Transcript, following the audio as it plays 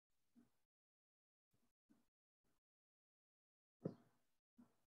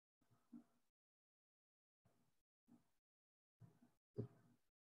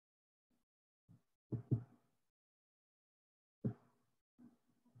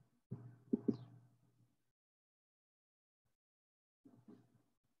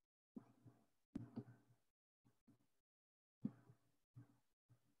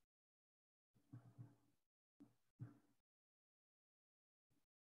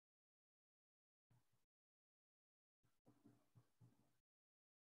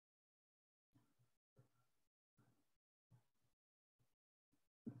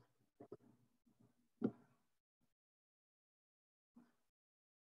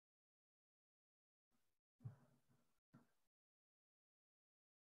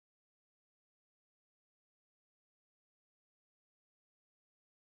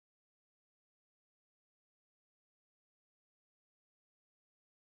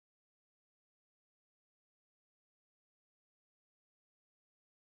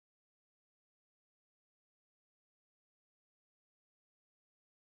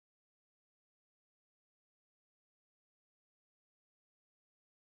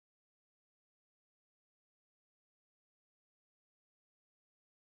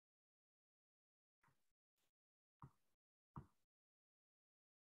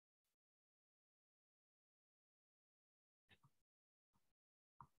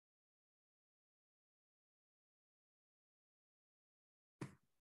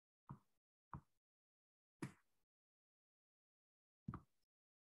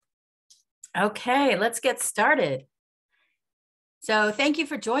Okay, let's get started. So thank you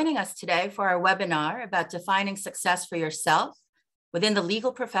for joining us today for our webinar about defining success for yourself within the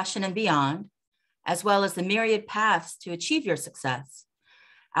legal profession and beyond, as well as the myriad paths to achieve your success.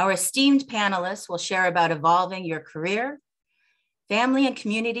 Our esteemed panelists will share about evolving your career, family and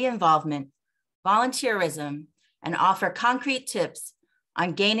community involvement, volunteerism, and offer concrete tips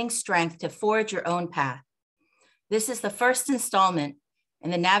on gaining strength to forge your own path. This is the first installment in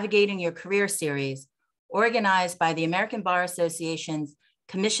the Navigating Your Career series, organized by the American Bar Association's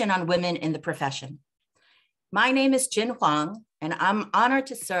Commission on Women in the Profession. My name is Hwang, and I'm honored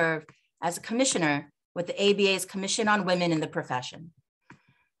to serve as a commissioner with the ABA's Commission on Women in the Profession.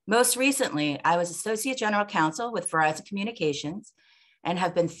 Most recently, I was Associate General Counsel with Verizon Communications and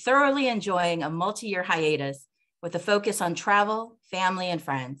have been thoroughly enjoying a multi-year hiatus with a focus on travel, family, and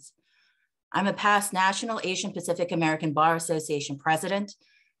friends. I'm a past National Asian Pacific American Bar Association president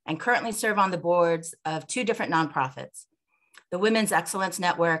and currently serve on the boards of two different nonprofits, the Women's Excellence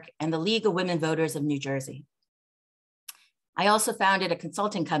Network and the League of Women Voters of New Jersey. I also founded a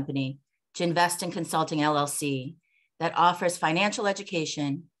consulting company, Jinvest in Consulting LLC, that offers financial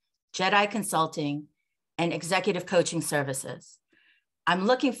education, Jedi consulting, and executive coaching services. I'm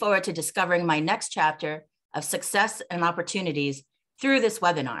looking forward to discovering my next chapter of success and opportunities through this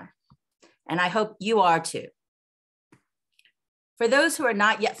webinar. And I hope you are too. For those who are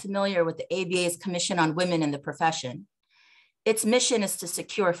not yet familiar with the ABA's Commission on Women in the Profession, its mission is to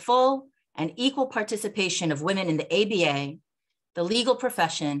secure full and equal participation of women in the ABA, the legal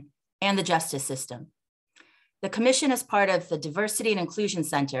profession, and the justice system. The Commission is part of the Diversity and Inclusion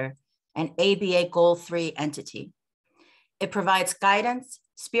Center, an ABA Goal 3 entity. It provides guidance,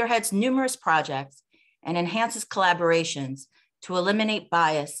 spearheads numerous projects, and enhances collaborations to eliminate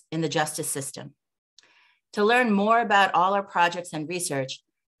bias in the justice system. To learn more about all our projects and research,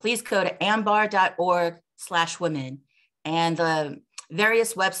 please go to ambar.org/women, and the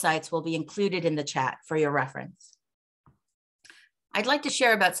various websites will be included in the chat for your reference. I'd like to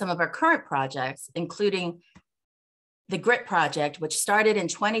share about some of our current projects, including the GRIT Project, which started in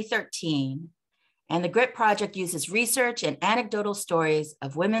 2013. And the GRIT Project uses research and anecdotal stories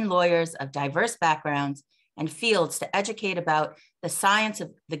of women lawyers of diverse backgrounds and fields to educate about the science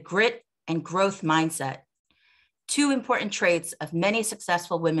of the grit and growth mindset, two important traits of many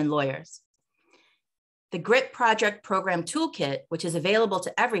successful women lawyers. The GRIT Project Program Toolkit, which is available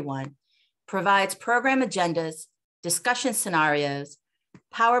to everyone, provides program agendas, discussion scenarios,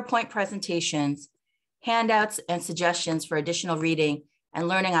 PowerPoint presentations, handouts, and suggestions for additional reading and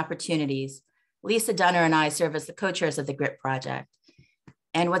learning opportunities. Lisa Dunner and I serve as the co-chairs of the GRIT Project.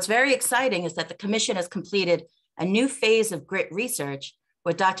 And what's very exciting is that the Commission has completed a new phase of grit research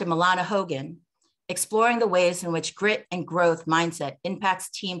with Dr. Milana Hogan, exploring the ways in which grit and growth mindset impacts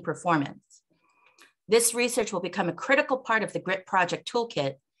team performance. This research will become a critical part of the GRIT Project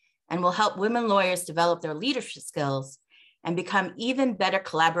Toolkit and will help women lawyers develop their leadership skills and become even better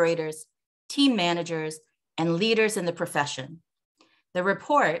collaborators, team managers, and leaders in the profession. The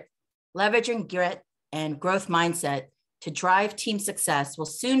report, Leveraging Grit and Growth Mindset to Drive Team Success, will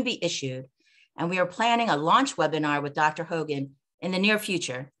soon be issued, and we are planning a launch webinar with Dr. Hogan in the near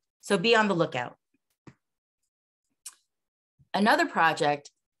future, so be on the lookout. Another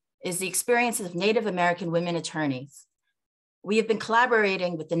project is the experiences of Native American women attorneys. We have been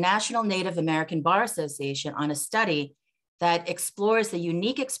collaborating with the National Native American Bar Association on a study that explores the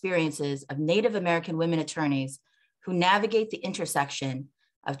unique experiences of Native American women attorneys who navigate the intersection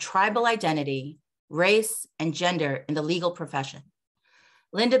of tribal identity, race, and gender in the legal profession.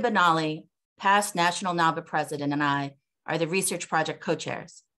 Linda Benally, past National NABA president, and I are the research project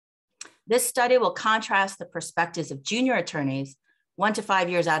co-chairs. This study will contrast the perspectives of junior attorneys, 1 to 5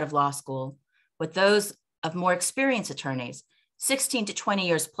 years out of law school, with those of more experienced attorneys, 16 to 20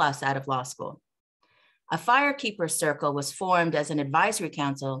 years plus out of law school. A firekeeper circle was formed as an advisory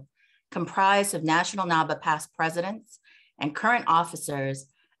council comprised of National NABA past presidents and current officers,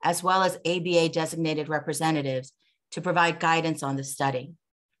 as well as ABA designated representatives, to provide guidance on the study.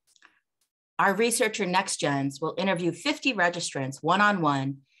 Our researcher NextGens will interview 50 registrants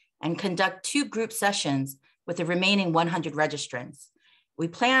one-on-one and conduct 2 group sessions with the remaining 100 registrants. We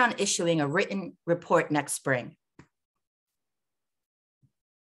plan on issuing a written report next spring.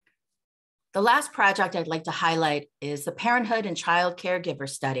 The last project I'd like to highlight is the Parenthood and Child Caregiver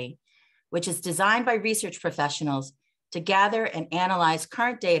Study, which is designed by research professionals to gather and analyze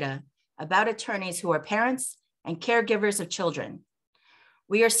current data about attorneys who are parents and caregivers of children.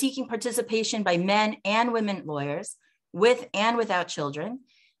 We are seeking participation by men and women lawyers with and without children,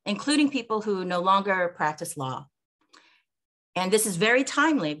 including people who no longer practice law. And this is very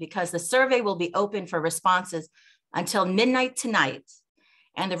timely because the survey will be open for responses until midnight tonight.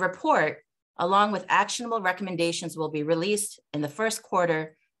 And the report, along with actionable recommendations, will be released in the first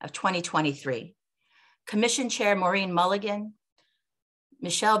quarter of 2023. Commission Chair Maureen Mulligan,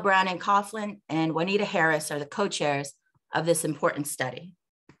 Michelle Browning-Coughlin, and Juanita Harris are the co-chairs of this important study.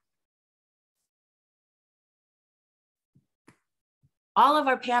 All of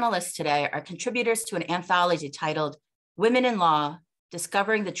our panelists today are contributors to an anthology titled Women in Law,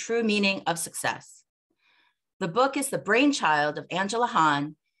 Discovering the True Meaning of Success. The book is the brainchild of Angela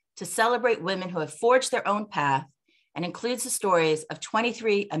Hahn to celebrate women who have forged their own path and includes the stories of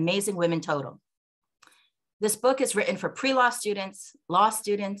 23 amazing women total. This book is written for pre-law students,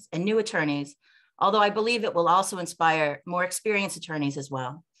 and new attorneys, although I believe it will also inspire more experienced attorneys as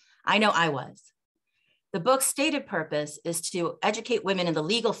well. I know I was. The book's stated purpose is to educate women in the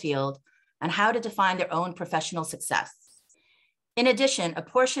legal field on how to define their own professional success. In addition, a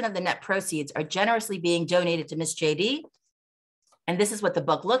portion of the net proceeds are generously being donated to Miss JD. And this is what the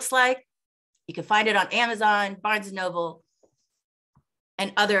book looks like. You can find it on Amazon, Barnes & Noble,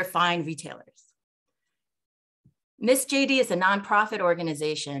 and other fine retailers. Miss JD is a nonprofit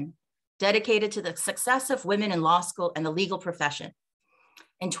organization dedicated to the success of women in law school and the legal profession.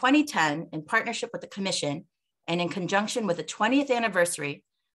 In 2010, in partnership with the Commission and in conjunction with the 20th anniversary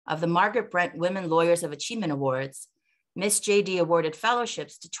of the Margaret Brent Women Lawyers of Achievement Awards, Miss JD awarded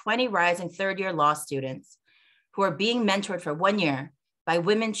fellowships to 20 rising third-year law students who are being mentored for 1 year by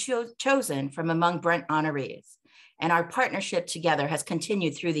women chosen from among Brent honorees. And our partnership together has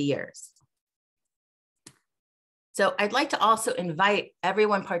continued through the years. So I'd like to also invite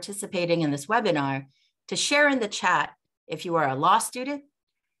everyone participating in this webinar to share in the chat if you are a law student,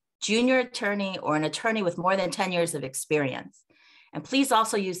 junior attorney, or an attorney with more than 10 years of experience. And please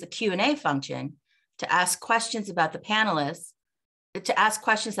also use the Q&A function to ask questions about the panelists, to ask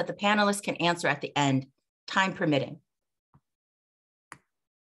questions that the panelists can answer at the end, time permitting.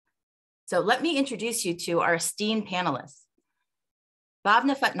 So let me introduce you to our esteemed panelists.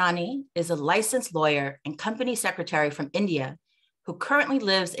 Bhavna Fatnani is a licensed lawyer and company secretary from India who currently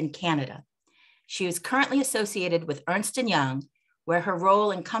lives in Canada. She is currently associated with Ernst & Young, where her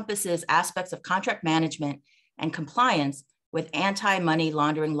role encompasses aspects of contract management and compliance with anti-money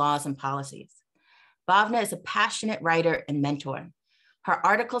laundering laws and policies. Bhavna is a passionate writer and mentor. Her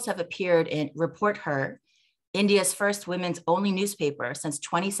articles have appeared in Report Her, India's first women's only newspaper since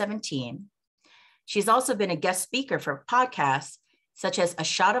 2017. She's also been a guest speaker for podcasts such as A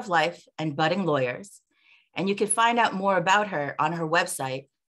Shot of Life and Budding Lawyers. And you can find out more about her on her website,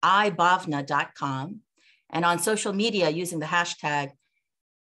 ibhavna.com, and on social media using the hashtag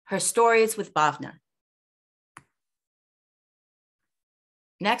Her Stories with Bhavna.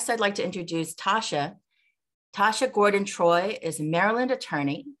 Next, I'd like to introduce Tatia. Tatia Gordon-Troy is a Maryland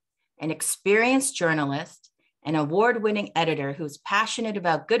attorney, an experienced journalist, an award-winning editor who's passionate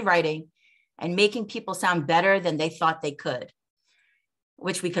about good writing and making people sound better than they thought they could,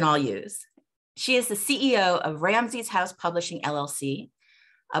 which we can all use. She is the CEO of Ramses House Publishing, LLC,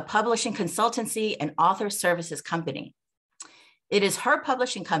 a publishing consultancy and author services company. It is her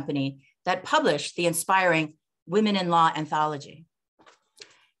publishing company that published the inspiring Women in Law anthology.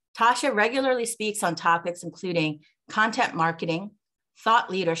 Tatia regularly speaks on topics including content marketing, thought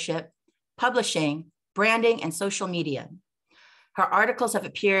leadership, publishing, branding, and social media. Her articles have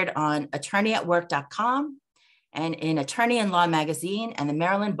appeared on attorneyatwork.com and in Attorney and Law magazine and the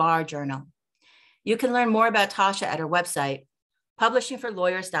Maryland Bar Journal. You can learn more about Tatia at her website,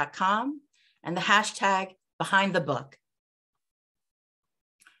 publishingforlawyers.com, and the hashtag behind the book.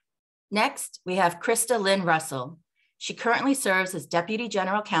 Next, we have Krista Lynn Russell. She currently serves as Deputy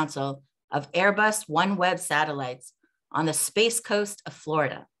General Counsel of Airbus-OneWeb satellites on the Space Coast of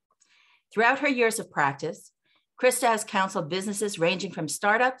Florida. Throughout her years of practice, Krista has counseled businesses ranging from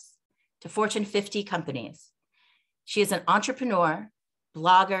startups to Fortune 50 companies. She is an entrepreneur,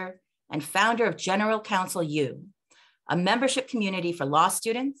 blogger, and founder of General Counsel U, a membership community for law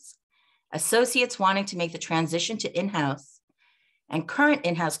students, associates wanting to make the transition to in-house, and current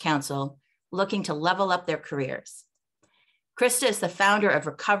in-house counsel looking to level up their careers. Krista is the founder of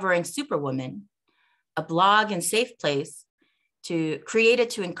Recovering Superwoman, a blog and safe place created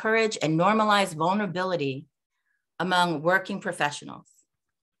to encourage and normalize vulnerability among working professionals.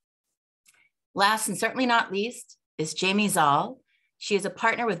 Last and certainly not least is Jamie Zoll. She is a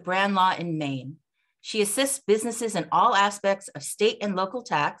partner with Brand Law in Maine. She assists businesses in all aspects of state and local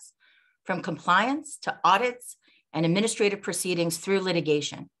tax, from compliance to audits and administrative proceedings through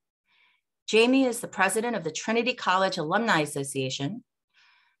litigation. Jamie is the president of the Trinity College Alumni Association,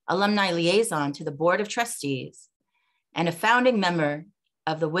 alumni liaison to the Board of Trustees, and a founding member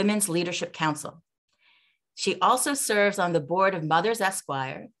of the Women's Leadership Council. She also serves on the board of Mothers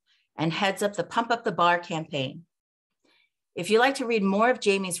Esquire and heads up the Pump Up the Bar campaign. If you'd like to read more of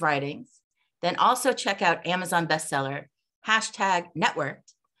Jamie's writings, then also check out Amazon bestseller,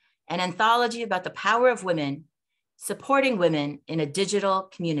 #Networked, an anthology about the power of women, supporting women in a digital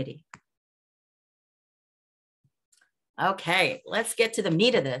community. Okay, let's get to the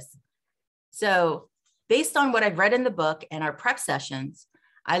meat of this. So based on what I've read in the book and our prep sessions,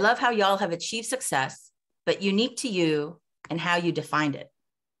 I love how y'all have achieved success, but unique to you and how you defined it.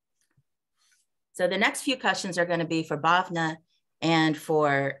 So the next few questions are going to be for Bhavna and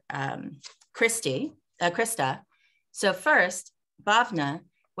for Krista. So first, Bhavna,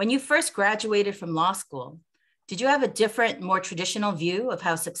 when you first graduated from law school, did you have a different, more traditional view of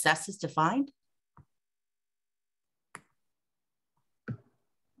how success is defined?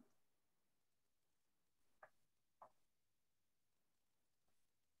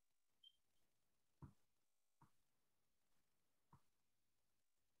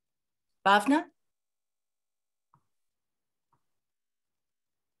 Bhavna?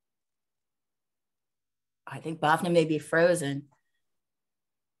 I think Bhavna may be frozen.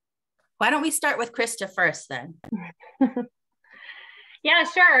 Why don't we start with Krista first then? Yeah,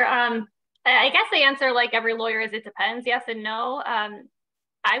 sure. I guess the answer, like every lawyer, is it depends. Yes and no.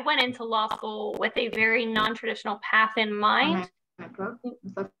 I went into law school with a very non-traditional path in mind,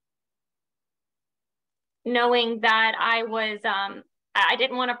 knowing that I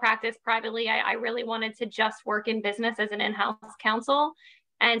didn't want to practice privately. I really wanted to just work in business as an in-house counsel.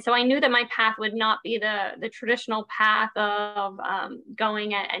 And so I knew that my path would not be the traditional path of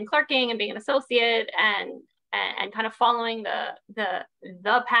going and clerking and being an associate and kind of following the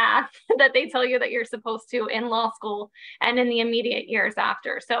path that they tell you that you're supposed to in law school and in the immediate years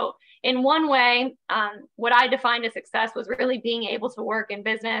after. So in one way, what I defined as success was really being able to work in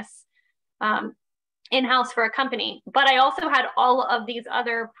business in-house for a company. But I also had all of these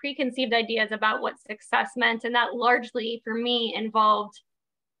other preconceived ideas about what success meant. And that largely for me involved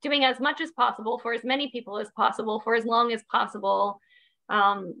doing as much as possible for as many people as possible for as long as possible,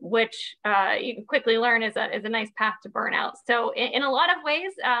 which you can quickly learn is a nice path to burnout. So in a lot of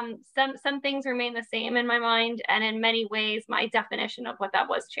ways, some things remain the same in my mind, and in many ways, my definition of what that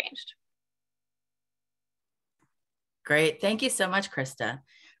was changed. Great, thank you so much, Krista.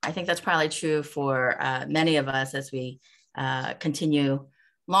 I think that's probably true for many of us as we continue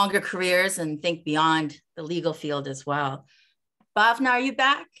longer careers and think beyond the legal field as well. Bhavna, are you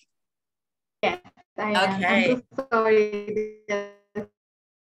back? Yes, I am. I'm so sorry. The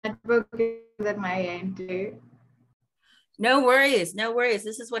network is at my end too. No worries, no worries.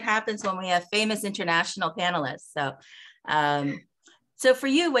 This is what happens when we have famous international panelists. So, so for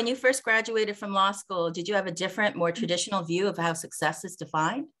you, when you first graduated from law school, did you have a different, more traditional view of how success is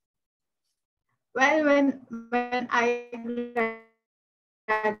defined? Well, when I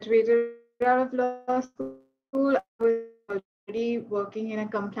graduated out of law school, I was already working in a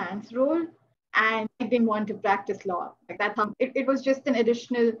compliance role, and I didn't want to practice law. Like that's how it was just an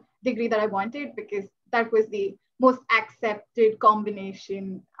additional degree that I wanted because that was the most accepted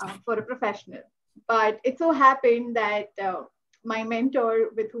combination for a professional. But it so happened that my mentor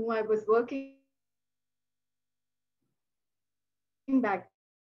with whom I was working back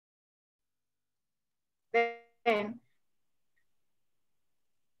then,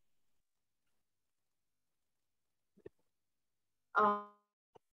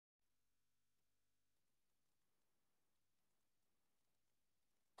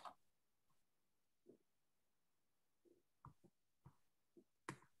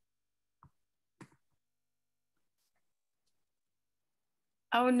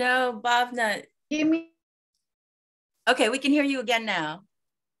 oh no, Bhavna. gave me Okay, we can hear you again now.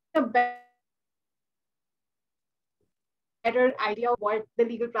 A better idea of what the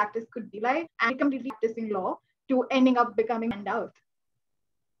legal practice could be like, and completely practicing law to ending up becoming a handout.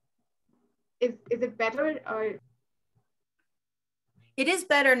 Is it better or? It is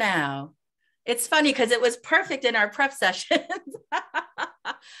better now. It's funny because it was perfect in our prep sessions,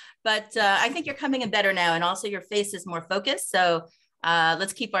 but I think you're coming in better now, and also your face is more focused. So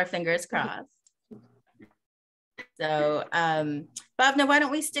let's keep our fingers crossed. So Bhavna, why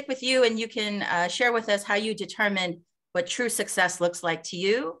don't we stick with you, and you can share with us how you determined what true success looks like to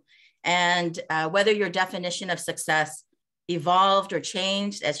you, and whether your definition of success evolved or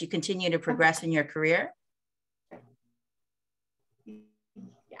changed as you continue to progress in your career.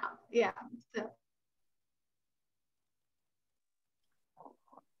 Yeah. So.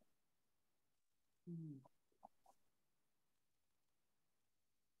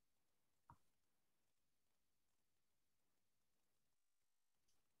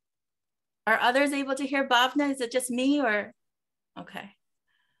 Are others able to hear Bhavna? Is it just me or? Okay.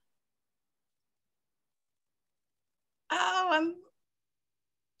 Oh,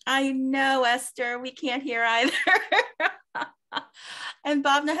 I know, Esther, we can't hear either. And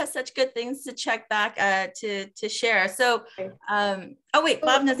Bhavna has such good things to check back to share. So, oh wait,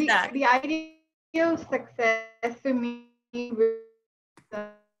 Bhavna's back. The idea of success for me was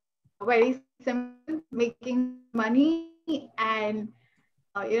very simple: making money and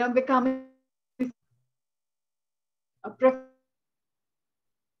becoming a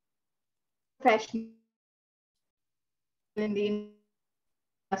professional in the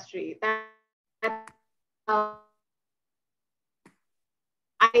industry. That's how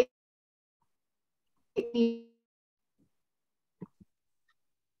I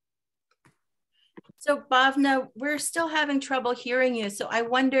So Bhavna, we're still having trouble hearing you. So I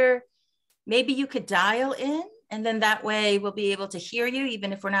wonder, maybe you could dial in and then that way we'll be able to hear you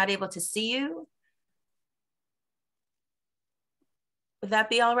even if we're not able to see you. Would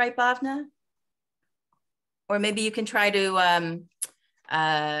that be all right, Bhavna? Or maybe you can try to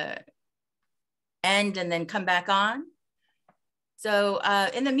end and then come back on. So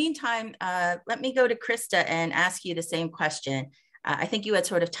in the meantime, let me go to Krista and ask you the same question. I think you had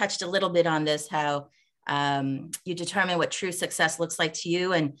sort of touched a little bit on this, how you determine what true success looks like to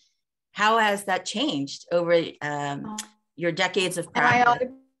you, and how has that changed over your decades of practice?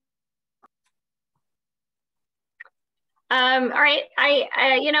 All right,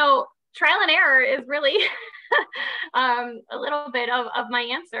 trial and error is really a little bit of my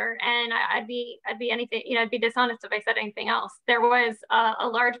answer, and I'd be anything, I'd be dishonest if I said anything else. There was a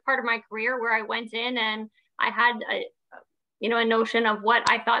large part of my career where I went in and I had a notion of what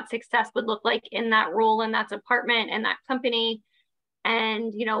I thought success would look like in that role, in that department, and that company.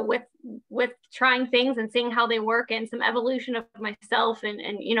 And, with trying things and seeing how they work and some evolution of myself and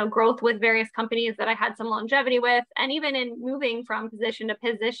growth with various companies that I had some longevity with, and even in moving from position to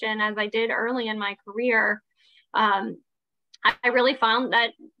position, as I did early in my career, I really found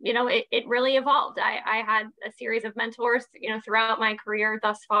that, it really evolved. I had a series of mentors, throughout my career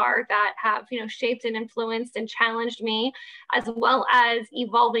thus far that have, shaped and influenced and challenged me, as well as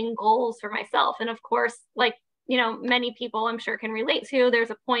evolving goals for myself. And of course, like, many people I'm sure can relate to,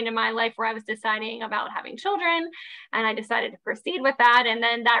 there's a point in my life where I was deciding about having children and I decided to proceed with that. And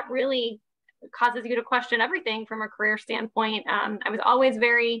then that really causes you to question everything from a career standpoint. I was always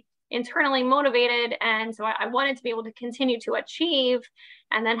very internally motivated. And so I wanted to be able to continue to achieve.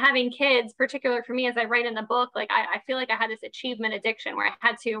 And then having kids, particularly for me, as I write in the book, like I feel like I had this achievement addiction where I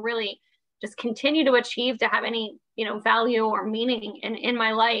had to really just continue to achieve to have any, value or meaning in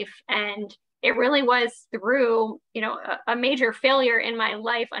my life. And it really was through, a major failure in my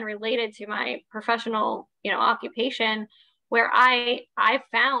life unrelated to my professional, occupation, where I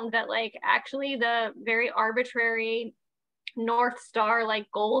found that, like, actually the very arbitrary North Star like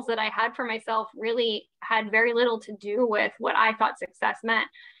goals that I had for myself really had very little to do with what I thought success meant.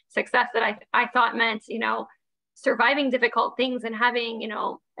 Success that I thought meant, surviving difficult things and having,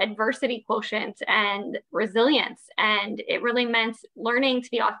 adversity quotient and resilience. And it really meant learning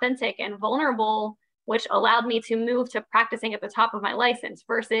to be authentic and vulnerable, which allowed me to move to practicing at the top of my license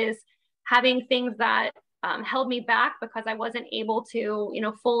versus having things that held me back because I wasn't able to,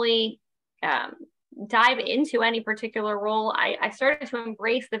 fully dive into any particular role. I started to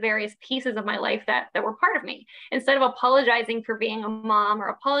embrace the various pieces of my life that were part of me. Instead of apologizing for being a mom or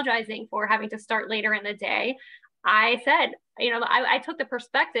apologizing for having to start later in the day, I said, I took the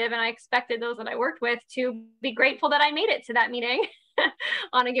perspective and I expected those that I worked with to be grateful that I made it to that meeting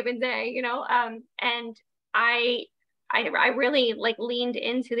on a given day, and I really like leaned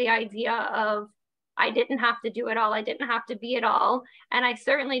into the idea of I didn't have to do it all. I didn't have to be it all. And I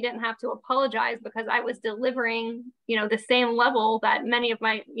certainly didn't have to apologize because I was delivering, the same level that many of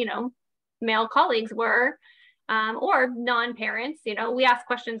my, male colleagues were, or non-parents. We ask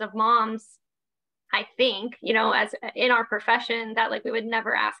questions of moms, I think, as in our profession that like we would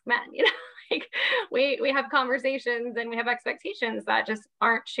never ask men, like we have conversations and we have expectations that just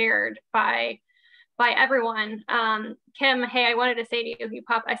aren't shared by everyone. Kim, hey, I wanted to say to you,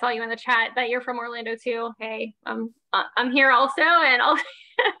 I saw you in the chat that you're from Orlando too. Hey, I'm here also, and also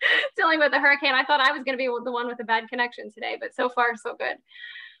dealing with the hurricane. I thought I was going to be the one with the bad connection today, but so far so good.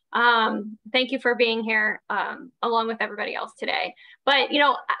 Thank you for being here along with everybody else today. But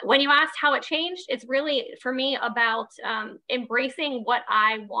when you asked how it changed, it's really for me about embracing what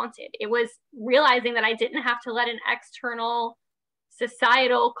I wanted. It was realizing that I didn't have to let an external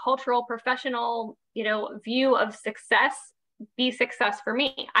societal, cultural, professional, view of success be success for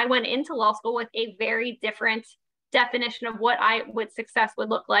me. I went into law school with a very different definition of what success would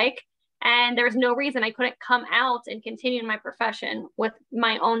look like. And there was no reason I couldn't come out and continue in my profession with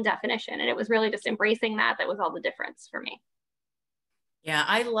my own definition. And it was really just embracing that was all the difference for me. Yeah,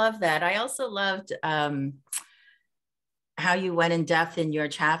 I love that. I also loved how you went in depth in your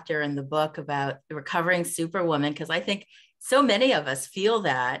chapter in the book about the recovering superwoman, because I think so many of us feel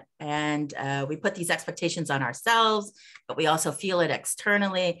that, and we put these expectations on ourselves, but we also feel it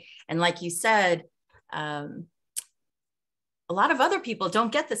externally. And like you said, a lot of other people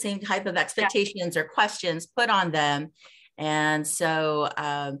don't get the same type of expectations or questions put on them. And so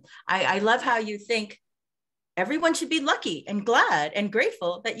I love how you think everyone should be lucky and glad and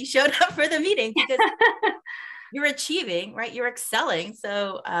grateful that you showed up for the meeting, because you're achieving, right? You're excelling.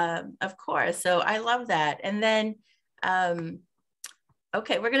 So of course, so I love that. And then,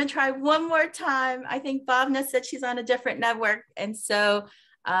 okay, we're gonna try one more time. I think Bhavna said she's on a different network. And so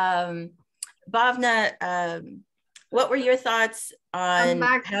Bhavna, what were your thoughts on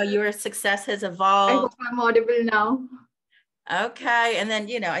how your success has evolved? I hope I'm audible now. Okay, and then,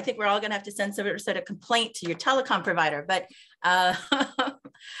 I think we're all gonna have to send some sort of complaint to your telecom provider, but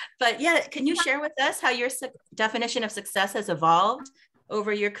but yeah, can you share with us how your definition of success has evolved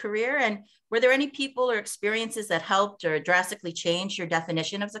over your career? And were there any people or experiences that helped or drastically changed your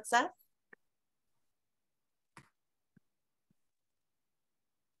definition of success?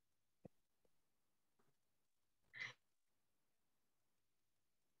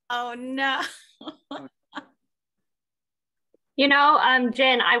 Oh, no.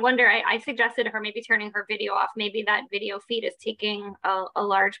 Jen, I wonder, I suggested her maybe turning her video off. Maybe that video feed is taking a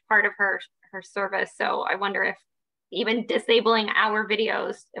large part of her service. So I wonder if even disabling our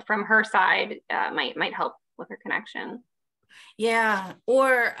videos from her side might help with her connection. Yeah,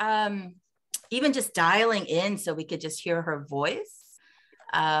 or even just dialing in so we could just hear her voice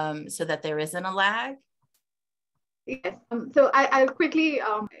so that there isn't a lag. Yes, so I'll quickly,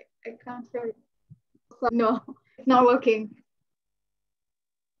 I can't hear it. No, it's not working.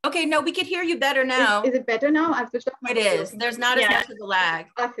 Okay, no, we could hear you better now. Is it better now? I've switched off my video. It is. There's not as much of a lag.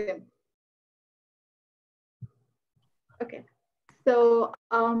 Awesome. Okay, so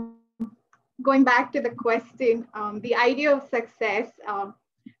going back to the question, the idea of success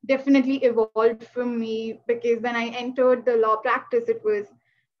definitely evolved for me, because when I entered the law practice, it was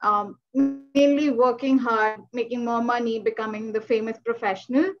mainly working hard, making more money, becoming the famous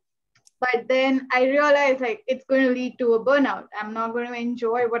professional. But then I realized it's going to lead to a burnout. I'm not going to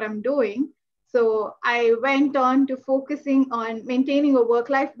enjoy what I'm doing. So I went on to focusing on maintaining a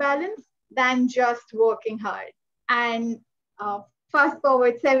work-life balance than just working hard. And fast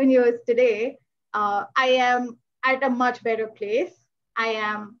forward 7 years today, I am at a much better place. I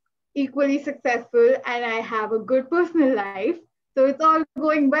am equally successful and I have a good personal life. So it's all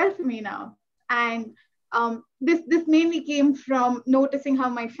going well for me now. And this mainly came from noticing how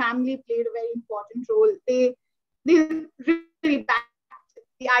my family played a very important role. They really backed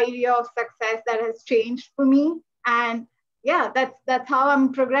the idea of success that has changed for me. And yeah, that's how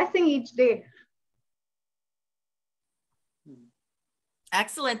I'm progressing each day.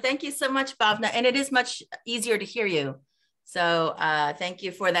 Excellent. Thank you so much, Bhavna. And it is much easier to hear you. So thank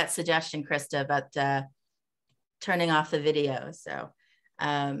you for that suggestion, Krista, about turning off the video. So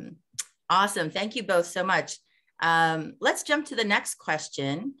awesome. Thank you both so much. Let's jump to the next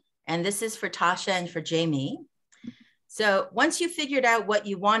question. And this is for Tasha and for Jamie. So once you figured out what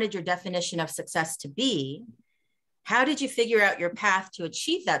you wanted your definition of success to be, how did you figure out your path to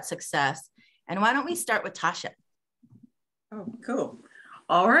achieve that success? And why don't we start with Tasha? Oh, cool.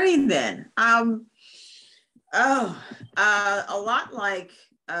 All right, then. A lot like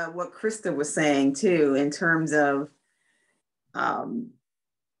what Krista was saying too, in terms of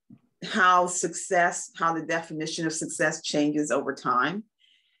how the definition of success changes over time.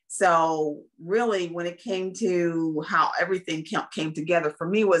 So really, when it came to how everything came together for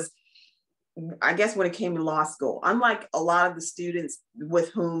me was, I guess, when it came to law school. Unlike a lot of the students with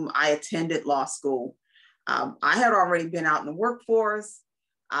whom I attended law school, I had already been out in the workforce.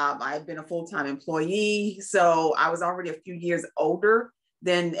 I had been a full-time employee. So I was already a few years older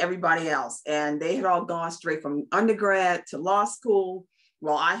than everybody else. And they had all gone straight from undergrad to law school.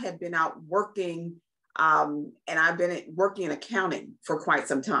 Well, I had been out working, and I've been working in accounting for quite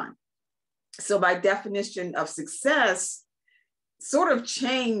some time. So my definition of success sort of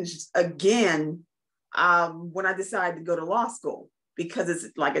changed again when I decided to go to law school, because it's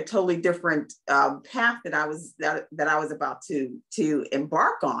like a totally different path that I was about to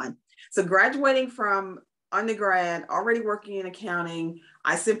embark on. So graduating from undergrad, already working in accounting,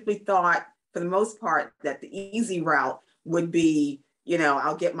 I simply thought, for the most part, that the easy route would be,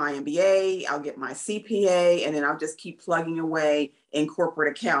 I'll get my MBA, I'll get my CPA, and then I'll just keep plugging away in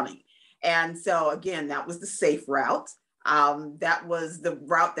corporate accounting. And so again, that was the safe route. That was the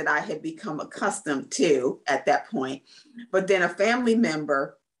route that I had become accustomed to at that point. But then a family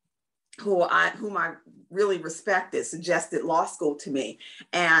member whom I really respected suggested law school to me.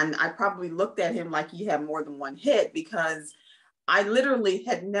 And I probably looked at him like he had more than one head, because I literally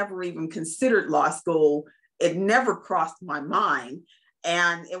had never even considered law school. It never crossed my mind.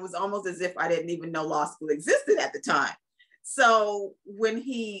 And it was almost as if I didn't even know law school existed at the time. So when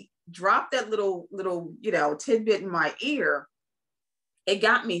he dropped that little, tidbit in my ear, it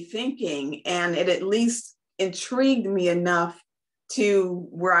got me thinking, and it at least intrigued me enough to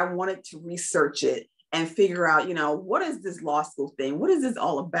where I wanted to research it and figure out, what is this law school thing? What is this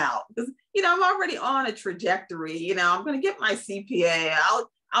all about? Because, I'm already on a trajectory, I'm going to get my CPA.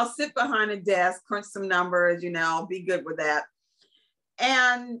 I'll sit behind a desk, crunch some numbers, be good with that.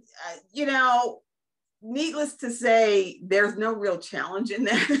 And, needless to say, there's no real challenge in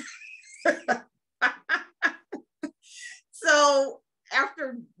that. So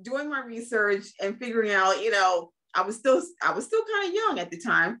after doing my research and figuring out, I was still kind of young at the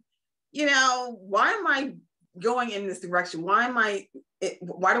time, why am I going in this direction? Why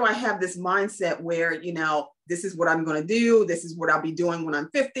do I have this mindset where, this is what I'm going to do. This is what I'll be doing when I'm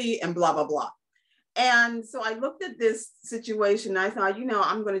 50 and blah, blah, blah. And so I looked at this situation and I thought,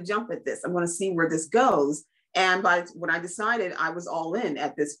 I'm going to jump at this. I'm going to see where this goes. And when I decided, I was all in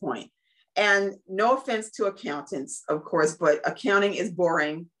at this point. And no offense to accountants, of course, but accounting is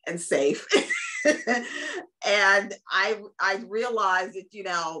boring and safe. And I realized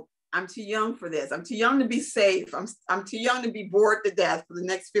that, I'm too young for this. I'm too young to be safe. I'm too young to be bored to death for the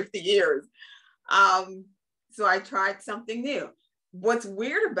next 50 years. So I tried something new. What's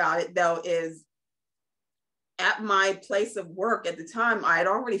weird about it, though, is at my place of work at the time, I had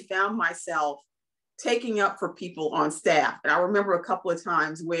already found myself taking up for people on staff. And I remember a couple of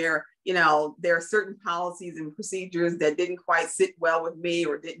times where, there are certain policies and procedures that didn't quite sit well with me,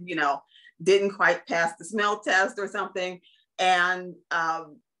 or didn't quite pass the smell test or something. And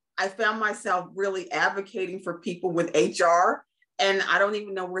I found myself really advocating for people with HR. And I don't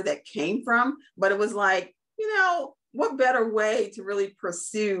even know where that came from, but it was like, what better way to really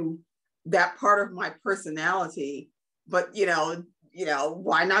pursue that part of my personality? But,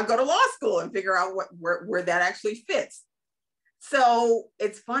 why not go to law school and figure out where that actually fits? So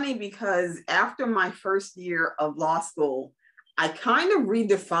it's funny, because after my first year of law school, I kind of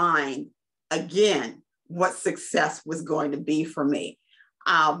redefined again what success was going to be for me.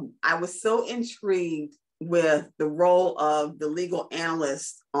 I was so intrigued with the role of the legal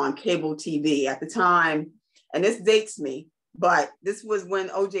analyst on cable TV at the time. And this dates me, but this was when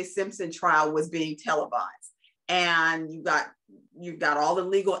O.J. Simpson trial was being televised. And you've got all the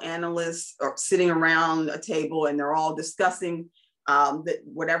legal analysts sitting around a table, and they're all discussing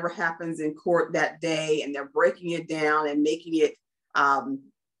whatever happens in court that day, and they're breaking it down and making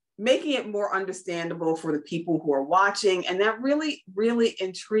it more understandable for the people who are watching. And that really, really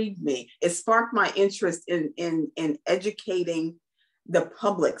intrigued me. It sparked my interest in educating the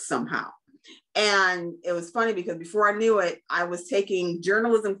public somehow. And it was funny, because before I knew it, I was taking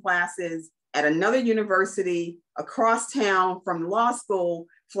journalism classes at another university across town from law school,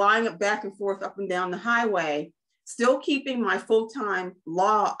 flying it back and forth up and down the highway, still keeping my full-time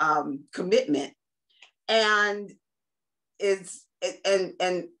law commitment. And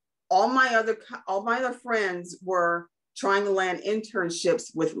all my other friends were trying to land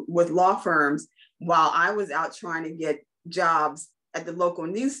internships with law firms, while I was out trying to get jobs at the local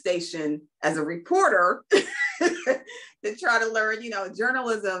news station as a reporter to try to learn,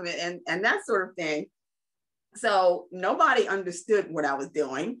 journalism and that sort of thing. So nobody understood what I was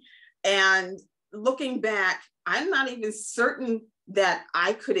doing. And looking back, I'm not even certain that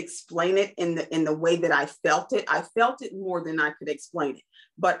I could explain it in the way that I felt it. I felt it more than I could explain it,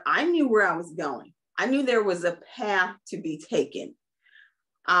 but I knew where I was going. I knew there was a path to be taken.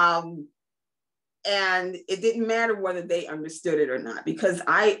 And it didn't matter whether they understood it or not, because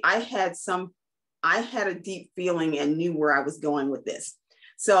I had a deep feeling and knew where I was going with this.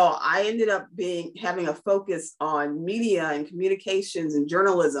 So I ended up having a focus on media and communications and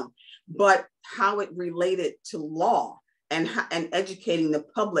journalism, but how it related to law and educating the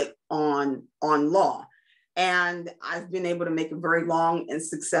public on law. And I've been able to make a very long and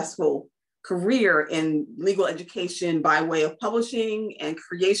successful career in legal education by way of publishing and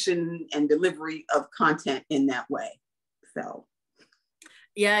creation and delivery of content in that way. So.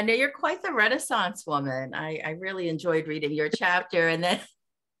 Yeah, no, you're quite the Renaissance woman. I really enjoyed reading your chapter, and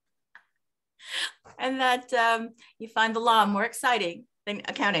that you find the law more exciting than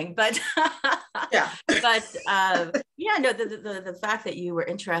accounting, but yeah. But yeah, no, the fact that you were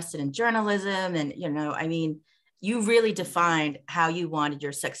interested in journalism and, you know, I mean, you really defined how you wanted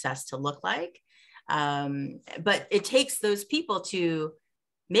your success to look like. But it takes those people to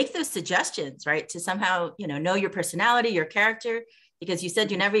make those suggestions, right? To somehow, you know your personality, your character, because you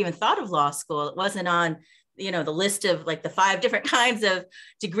said you never even thought of law school. It wasn't on, you know, the list of like the 5 different kinds of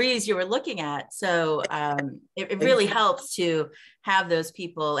degrees you were looking at. So it really helps to have those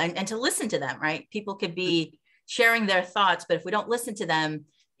people and to listen to them, right? People could be sharing their thoughts, but if we don't listen to them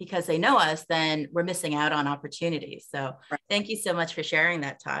because they know us, then we're missing out on opportunities. So thank you so much for sharing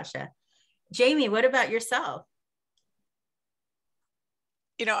that, Tasha. Jamie, what about yourself?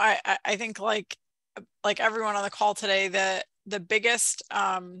 You know, I think like everyone on the call today, the biggest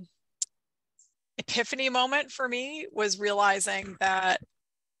epiphany moment for me was realizing that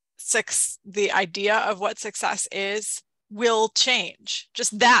the idea of what success is will change.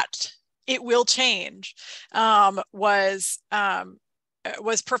 Just that it will change was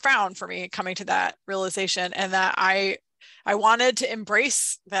profound for me, coming to that realization, and that I wanted to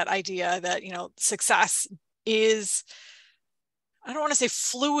embrace that idea that, you know, success is, I don't want to say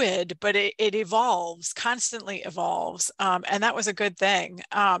fluid, but it evolves, constantly evolves. And that was a good thing.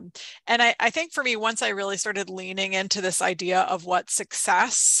 And I think for me, once I really started leaning into this idea of what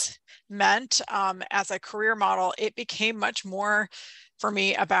success meant as a career model, it became much more for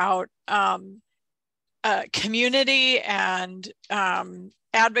me about community and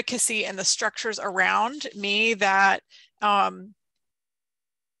advocacy and the structures around me that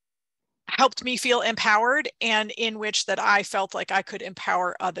helped me feel empowered, and in which that I felt like I could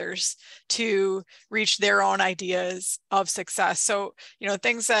empower others to reach their own ideas of success. So, you know,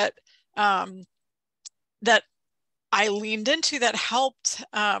 things that that I leaned into that helped,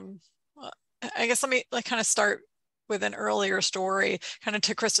 I guess let me kind of start with an earlier story, kind of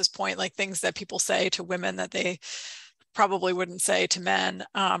to Krista's point, like things that people say to women that they probably wouldn't say to men.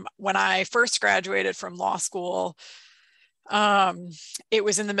 When I first graduated from law school, it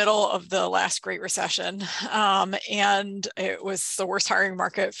was in the middle of the last Great Recession, and it was the worst hiring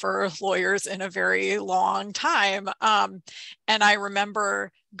market for lawyers in a very long time. And I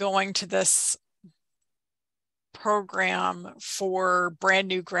remember going to this program for brand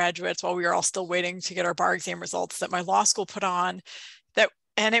new graduates while we were all still waiting to get our bar exam results that my law school put on,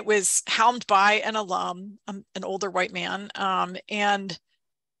 and it was helmed by an alum, an older white man. And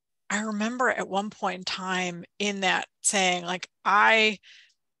I remember at one point in time in that saying, like, I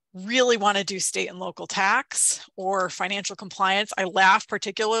really want to do state and local tax or financial compliance. I laugh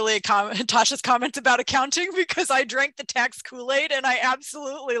particularly at Tasha's comments about accounting, because I drank the tax Kool-Aid and I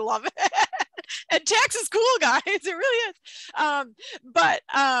absolutely love it. And tax is cool, guys. It really is. But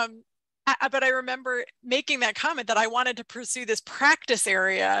I remember making that comment that I wanted to pursue this practice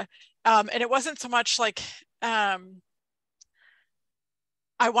area. And it wasn't so much like,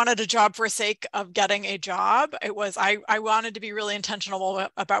 I wanted a job for the sake of getting a job. It was, I wanted to be really intentional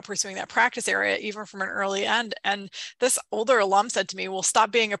about pursuing that practice area, even from an early end. And this older alum said to me, well,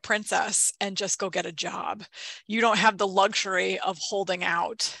 stop being a princess and just go get a job. You don't have the luxury of holding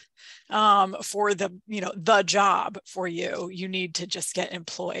out for the job for you. You need to just get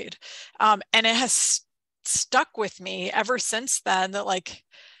employed. And it has stuck with me ever since then, that like,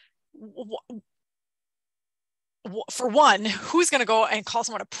 for one, who's going to go and call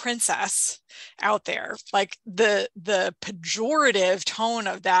someone a princess out there? Like the pejorative tone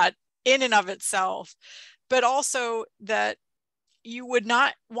of that in and of itself, but also that you would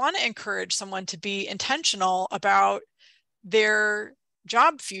not want to encourage someone to be intentional about their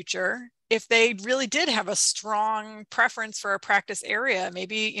job future if they really did have a strong preference for a practice area.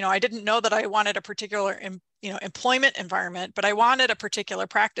 Maybe, I didn't know that I wanted a particular employment environment, but I wanted a particular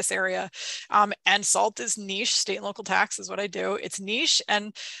practice area. And SALT is niche, state and local tax is what I do. It's niche.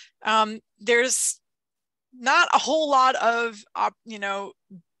 And there's not a whole lot of,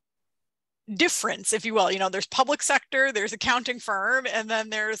 difference, if you will. There's public sector, there's accounting firm, and then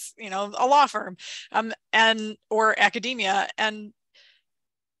there's, a law firm or academia. And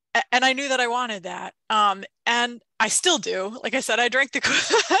I knew that I wanted that. And I still do. Like I said, I drank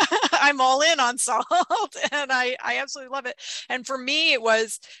I'm all in on SALT, and I absolutely love it. And for me, it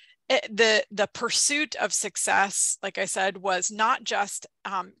was the pursuit of success, like I said, was not just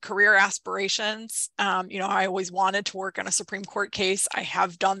career aspirations. I always wanted to work on a Supreme Court case. I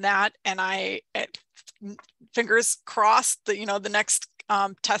have done that, and fingers crossed, the next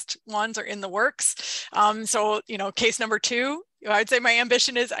test ones are in the works. So, case number 2, I'd say my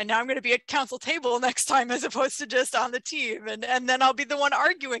ambition is now I'm going to be at council table next time as opposed to just on the team. And then I'll be the one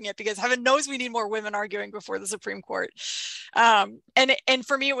arguing it, because heaven knows we need more women arguing before the Supreme Court. And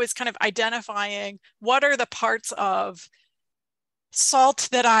for me, it was kind of identifying what are the parts of SALT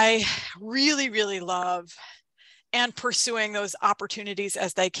that I really, really love, and pursuing those opportunities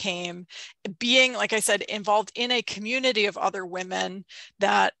as they came, being, like I said, involved in a community of other women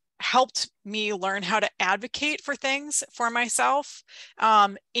that helped me learn how to advocate for things for myself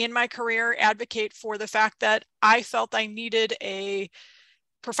in my career, advocate for the fact that I felt I needed a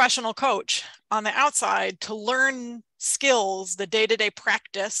professional coach on the outside to learn skills, the day-to-day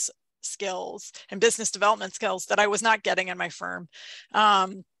practice skills and business development skills that I was not getting in my firm.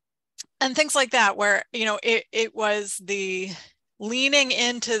 And things like that, where, you know, it was the leaning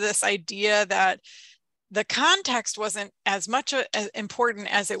into this idea that the context wasn't as much as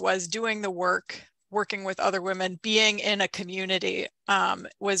important as it was doing the work, working with other women, being in a community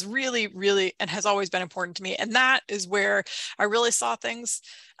was really, really, and has always been important to me. And that is where I really saw things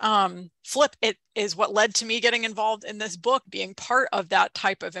flip. It is what led to me getting involved in this book, being part of that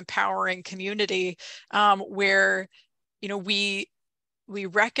type of empowering community where, you know, we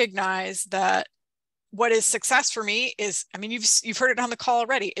recognize that what is success for me is, I mean, you've heard it on the call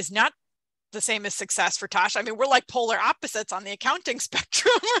already, is not the same as success for Tasha. I mean, we're like polar opposites on the accounting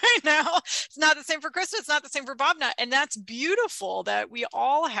spectrum right now. It's not the same for Krista. It's not the same for Bhavna. And that's beautiful that we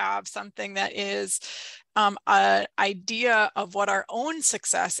all have something that is an idea of what our own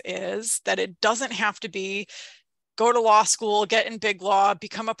success is, that it doesn't have to be go to law school, get in big law,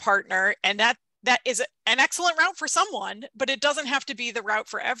 become a partner. And that is an excellent route for someone, but it doesn't have to be the route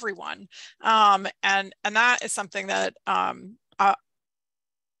for everyone. And that is something that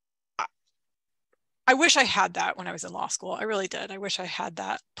I wish I had that when I was in law school. I really did. I wish I had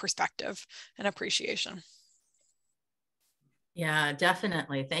that perspective and appreciation. Yeah,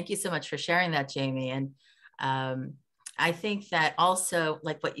 definitely. Thank you so much for sharing that, Jamie. And I think that also,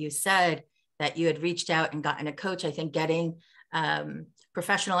 like what you said, that you had reached out and gotten a coach, I think getting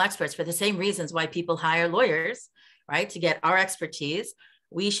professional experts for the same reasons why people hire lawyers, right? To get our expertise.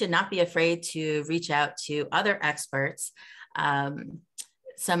 We should not be afraid to reach out to other experts.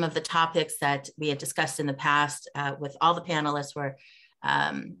 Some of the topics that we had discussed in the past with all the panelists were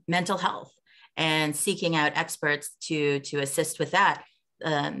mental health and seeking out experts to assist with that.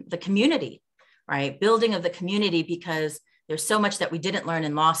 The community, right? Building of the community, because there's so much that we didn't learn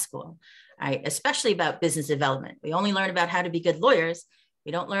in law school, right? Especially about business development. We only learn about how to be good lawyers.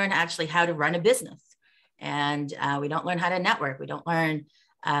 We don't learn actually how to run a business. And we don't learn how to network. We don't learn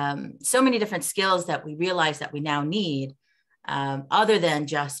so many different skills that we realize that we now need other than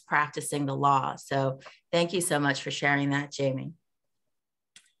just practicing the law. So thank you so much for sharing that, Jamie.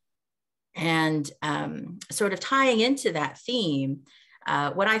 And sort of tying into that theme,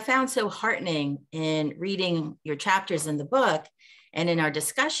 what I found so heartening in reading your chapters in the book and in our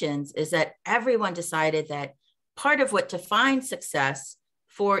discussions is that everyone decided that part of what defined success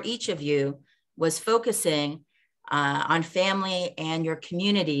for each of you was focusing on family and your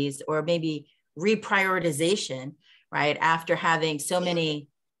communities, or maybe reprioritization, right? After having so many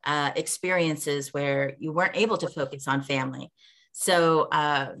experiences where you weren't able to focus on family. So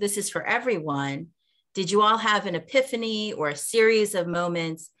this is for everyone. Did you all have an epiphany or a series of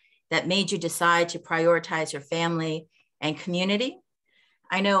moments that made you decide to prioritize your family and community?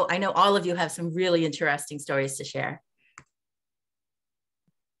 I know all of you have some really interesting stories to share.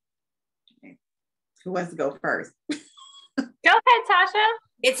 Who wants to go first? Go ahead, Tasha.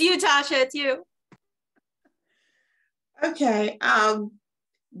 It's you, Tasha, it's you. Okay.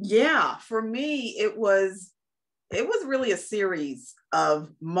 Yeah, for me, it was really a series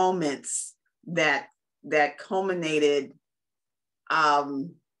of moments that culminated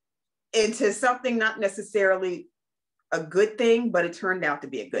into something not necessarily a good thing, but it turned out to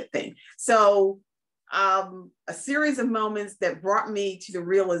be a good thing. So a series of moments that brought me to the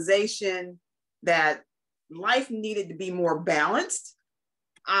realization that life needed to be more balanced.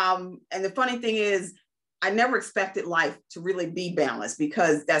 And the funny thing is, I never expected life to really be balanced,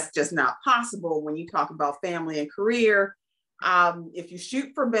 because that's just not possible when you talk about family and career. If you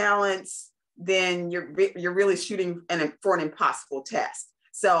shoot for balance, then you're really shooting for an impossible test.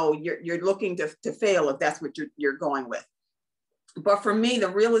 So you're looking to fail if that's what you're going with. But for me, the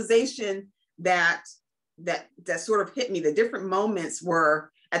realization that sort of hit me, the different moments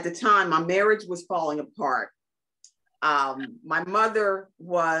were, at the time, my marriage was falling apart. My mother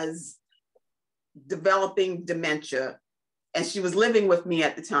was developing dementia, and she was living with me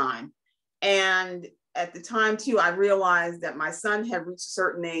at the time. And at the time too, I realized that my son had reached a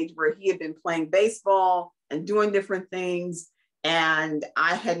certain age where he had been playing baseball and doing different things. And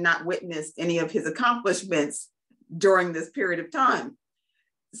I had not witnessed any of his accomplishments during this period of time.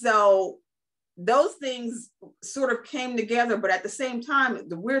 So those things sort of came together, but at the same time,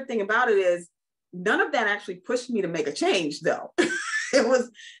 the weird thing about it is none of that actually pushed me to make a change though. It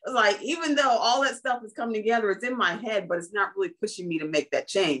was like, even though all that stuff is coming together, it's in my head, but it's not really pushing me to make that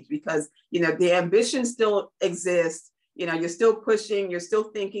change because, you know, the ambition still exists. You know, you're still pushing, you're still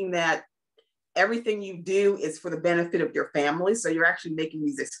thinking that everything you do is for the benefit of your family. So you're actually making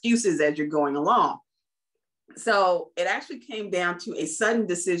these excuses as you're going along. So it actually came down to a sudden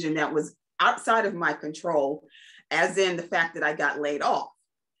decision that was outside of my control, as in the fact that I got laid off.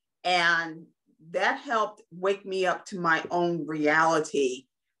 And that helped wake me up to my own reality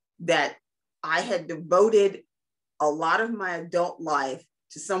that I had devoted a lot of my adult life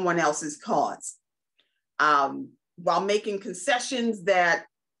to someone else's cause, while making concessions that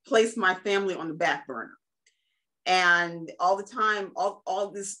placed my family on the back burner. And all the time,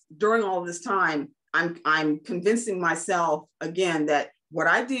 during all this time, I'm convincing myself again that what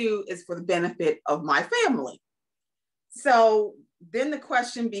I do is for the benefit of my family. So then the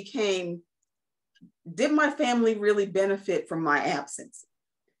question became, did my family really benefit from my absence?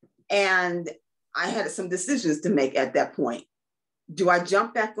 And I had some decisions to make at that point. Do I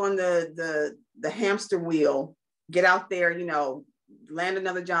jump back on the hamster wheel, get out there, you know, land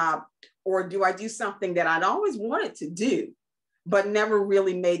another job, or do I do something that I'd always wanted to do, but never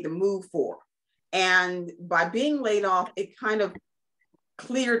really made the move for? And by being laid off, it kind of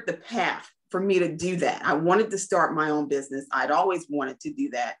cleared the path for me to do that. I wanted to start my own business. I'd always wanted to do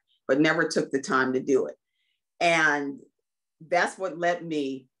that, but never took the time to do it. And that's what led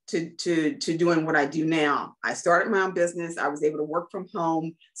me to doing what I do now. I started my own business. I was able to work from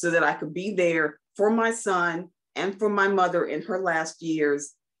home so that I could be there for my son and for my mother in her last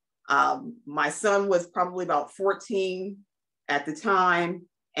years. My son was probably about 14 at the time,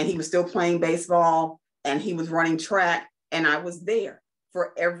 and he was still playing baseball and he was running track. And I was there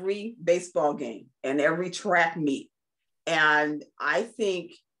for every baseball game and every track meet. And I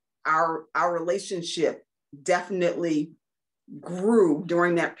think our relationship definitely grew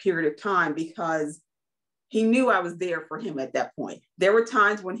during that period of time because he knew I was there for him at that point. There were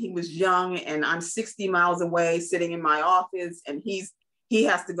times when he was young and I'm 60 miles away sitting in my office and he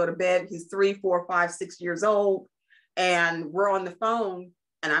has to go to bed. He's 3, 4, 5, 6 years old. And we're on the phone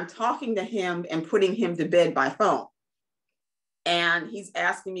and I'm talking to him and putting him to bed by phone. And he's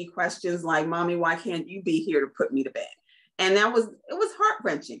asking me questions like, "Mommy, why can't you be here to put me to bed?" And it was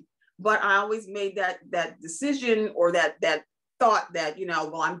heart-wrenching. But I always made that decision or that thought that, you know,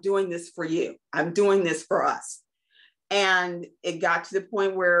 well, I'm doing this for you. I'm doing this for us. And it got to the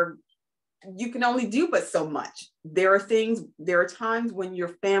point where you can only do but so much. There are times when your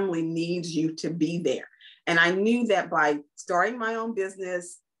family needs you to be there. And I knew that by starting my own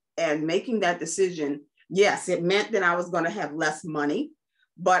business and making that decision, yes, it meant that I was going to have less money,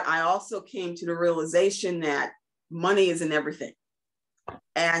 but I also came to the realization that money isn't everything.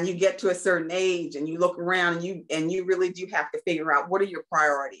 And you get to a certain age and you look around and you really do have to figure out, what are your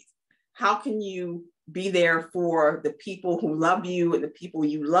priorities? How can you be there for the people who love you and the people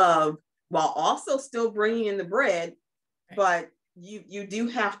you love while also still bringing in the bread? But you do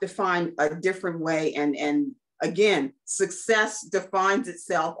have to find a different way. And again, success defines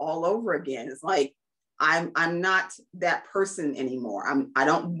itself all over again. It's like, I'm not that person anymore. I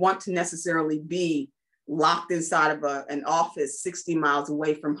don't want to necessarily be locked inside of an office 60 miles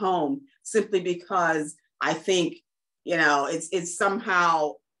away from home, simply because I think, you know, it's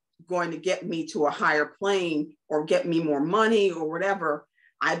somehow going to get me to a higher plane or get me more money or whatever.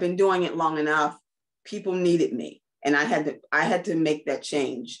 I've been doing it long enough. People needed me. And I had to make that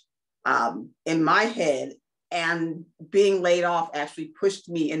change in my head. And being laid off actually pushed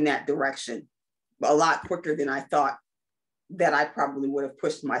me in that direction a lot quicker than I thought that I probably would have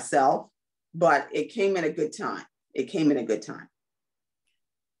pushed myself. But it came in a good time. It came in a good time.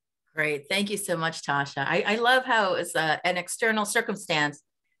 Great. Thank you so much, Tasha. I love how it was an external circumstance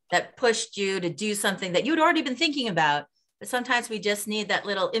that pushed you to do something that you'd already been thinking about. But sometimes we just need that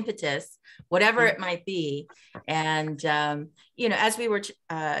little impetus, whatever it might be. And, you know, as we were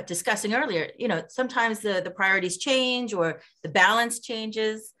discussing earlier, you know, sometimes the priorities change or the balance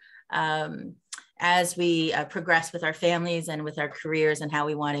changes as we progress with our families and with our careers and how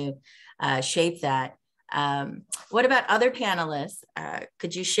we want to shape that. What about other panelists?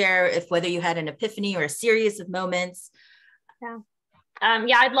 Could you share whether you had an epiphany or a series of moments?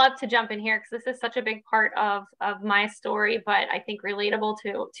 Yeah, I'd love to jump in here because this is such a big part of my story, but I think relatable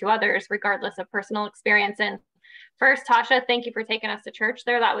to others, regardless of personal experience. And first, Tasha, thank you for taking us to church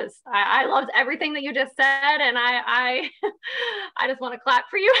there. That was, I loved everything that you just said. And I just want to clap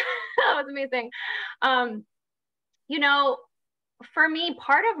for you. That was amazing. You know, for me,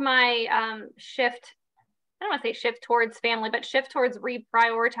 part of my shift, I don't want to say shift towards family, but shift towards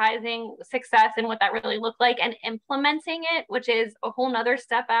reprioritizing success and what that really looked like and implementing it, which is a whole nother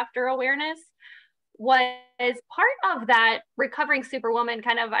step after awareness, was part of that recovering superwoman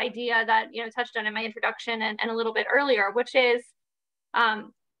kind of idea that, you know, touched on in my introduction and a little bit earlier, which is,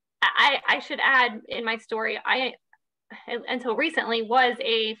 I should add in my story, I, until recently, was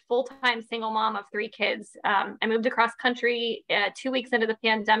a full-time single mom of 3 kids. I moved across country 2 weeks into the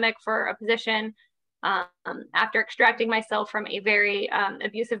pandemic for a position after extracting myself from a very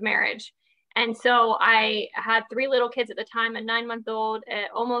abusive marriage. And so I had 3 little kids at the time, a 9-month-old,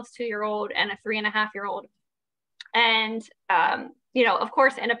 almost 2-year-old, and a 3.5-year-old. And, you know, of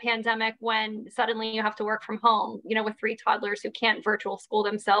course, in a pandemic, when suddenly you have to work from home, you know, with 3 toddlers who can't virtual school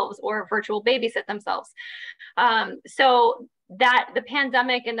themselves or virtual babysit themselves. So that the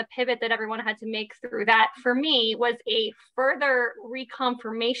pandemic and the pivot that everyone had to make through that, for me, was a further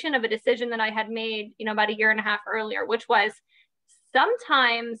reconfirmation of a decision that I had made, you know, about 1.5 years earlier, which was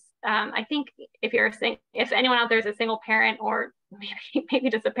sometimes, I think if anyone out there is a single parent, or maybe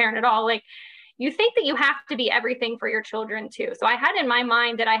just a parent at all, like, you think that you have to be everything for your children too. So I had in my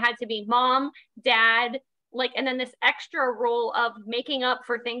mind that I had to be mom, dad, like, and then this extra role of making up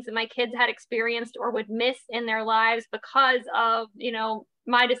for things that my kids had experienced or would miss in their lives because of, you know,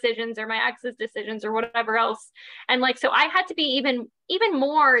 my decisions or my ex's decisions or whatever else. And like, so I had to be even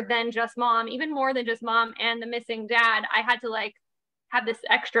more than just mom, even more than just mom and the missing dad. I had to like have this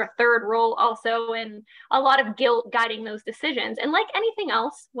extra third role also, and a lot of guilt guiding those decisions. And like anything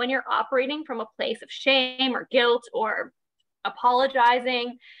else, when you're operating from a place of shame or guilt or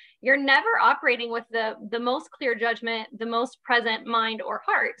apologizing, you're never operating with the most clear judgment, the most present mind or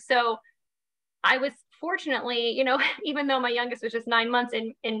heart. So I was fortunately, you know, even though my youngest was just 9 months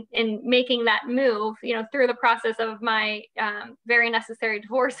in making that move, you know, through the process of my very necessary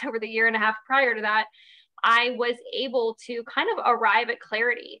divorce over the 1.5 years prior to that, I was able to kind of arrive at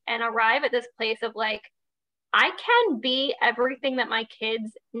clarity and arrive at this place of like, I can be everything that my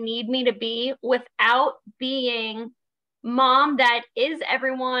kids need me to be without being mom that is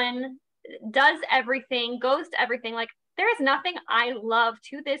everyone, does everything, goes to everything. Like, there is nothing I love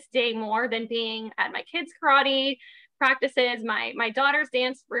to this day more than being at my kids' karate practices, my daughter's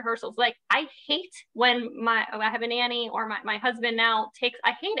dance rehearsals. Like, I hate when I have a nanny or my husband now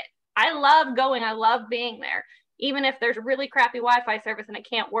I hate it. I love going, I love being there, even if there's really crappy Wi-Fi service and it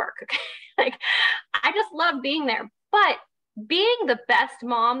can't work. Okay? Like, I just love being there. But being the best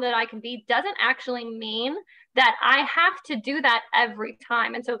mom that I can be doesn't actually mean that I have to do that every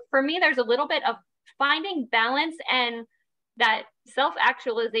time. And so for me, there's a little bit of finding balance and that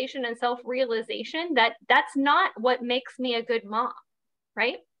self-actualization and self-realization that that's not what makes me a good mom,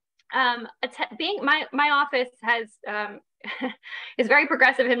 right? Being my office has is very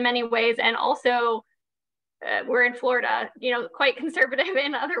progressive in many ways, and also we're in Florida, you know, quite conservative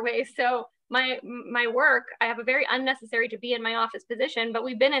in other ways. So my work, I have a very unnecessary to be in my office position, but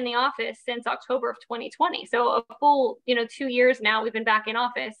we've been in the office since October of 2020. So a full, you know, 2 years now we've been back in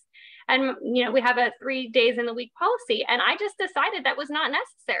office, and, you know, we have a 3 days in the week policy. And I just decided that was not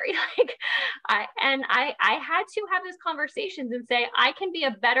necessary. Like, I had to have those conversations and say, I can be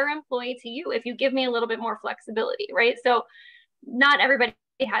a better employee to you if you give me a little bit more flexibility, right? So not everybody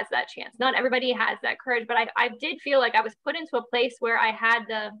has that chance. Not everybody has that courage, but I did feel like I was put into a place where I had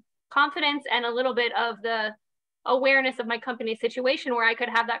the confidence and a little bit of the awareness of my company situation where I could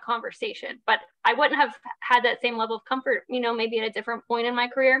have that conversation. But I wouldn't have had that same level of comfort, you know, maybe at a different point in my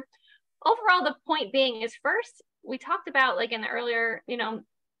career. Overall, the point being is, first, we talked about, like in the earlier, you know,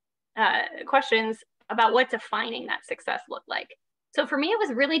 questions about what defining that success looked like. So for me, it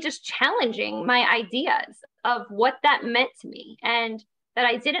was really just challenging my ideas of what that meant to me, and that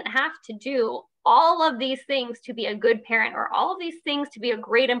I didn't have to do all of these things to be a good parent or all of these things to be a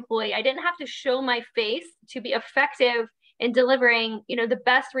great employee. I didn't have to show my face to be effective in delivering, you know, the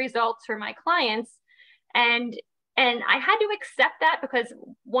best results for my clients. And I had to accept that, because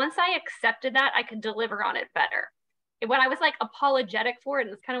once I accepted that, I could deliver on it better. When I was like apologetic for it,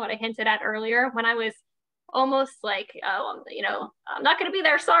 and it's kind of what I hinted at earlier, when I was almost like, you know, I'm not going to be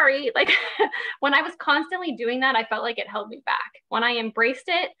there, sorry. Like, when I was constantly doing that, I felt like it held me back. When I embraced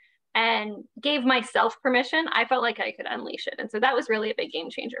it and gave myself permission, I felt like I could unleash it. And so that was really a big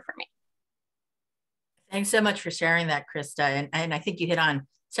game changer for me. Thanks so much for sharing that, Krista. And I think you hit on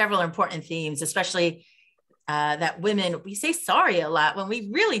several important themes, especially that women, we say sorry a lot when we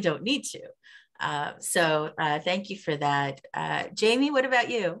really don't need to. Thank you for that. Jamie, what about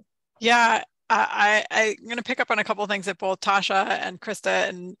you? Yeah, I'm going to pick up on a couple of things that both Tasha and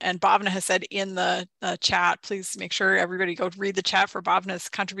Krista and Bhavna has said in the chat. Please make sure everybody go read the chat for Bhavna's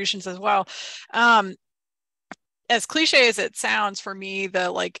contributions as well. As cliche as it sounds, for me,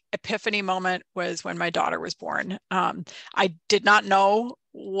 the like epiphany moment was when my daughter was born. I did not know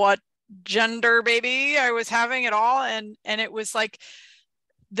what gender baby I was having at all. And it was like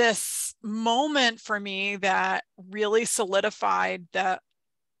this moment for me that really solidified that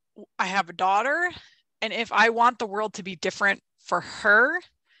I have a daughter. And if I want the world to be different for her,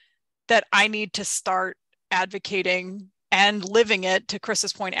 that I need to start advocating and living it, to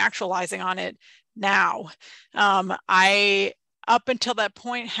Krista's point, actualizing on it now. I, up until that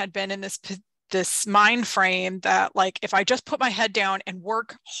point, had been in this mind frame that, like, if I just put my head down and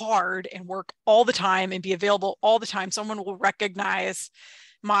work hard and work all the time and be available all the time, someone will recognize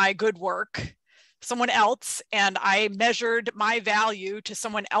my good work, someone else, and I measured my value to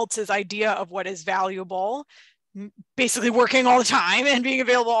someone else's idea of what is valuable, basically working all the time and being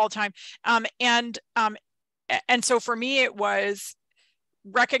available all the time. And so for me, it was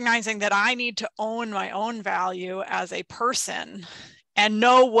recognizing that I need to own my own value as a person and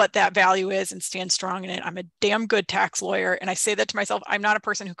know what that value is and stand strong in it. I'm a damn good tax lawyer. And I say that to myself. I'm not a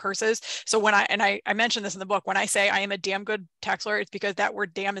person who curses. So when I mentioned this in the book, when I say I am a damn good tax lawyer, it's because that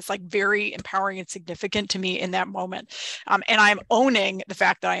word damn is like very empowering and significant to me in that moment. And I'm owning the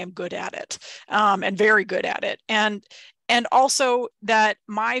fact that I am good at it, and very good at it. And also that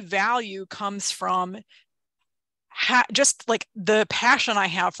my value comes from just like the passion I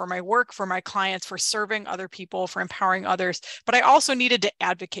have for my work, for my clients, for serving other people, for empowering others. But I also needed to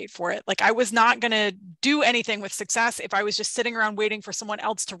advocate for it. Like, I was not going to do anything with success if I was just sitting around waiting for someone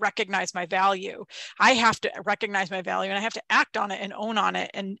else to recognize my value. I have to recognize my value, and I have to act on it and own on it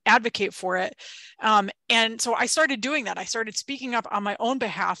and advocate for it. And so I started doing that. I started speaking up on my own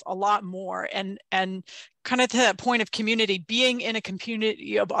behalf a lot more, and kind of to that point of community, being in a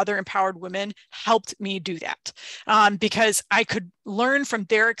community of other empowered women helped me do that, because I could learn from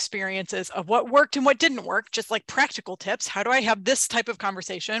their experiences of what worked and what didn't work, just like practical tips. How do I have this type of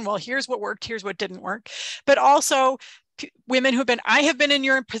conversation? Well, here's what worked, here's what didn't work. But also women I have been in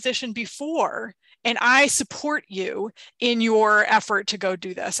your position before, and I support you in your effort to go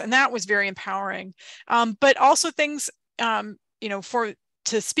do this. And that was very empowering. But also things,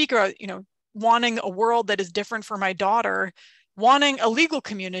 to speak about, wanting a world that is different for my daughter, wanting a legal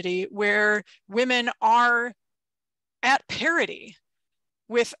community where women are at parity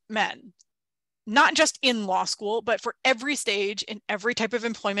with men, not just in law school, but for every stage in every type of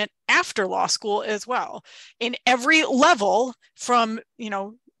employment after law school as well, in every level from,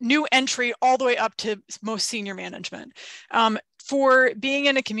 new entry all the way up to most senior management, for being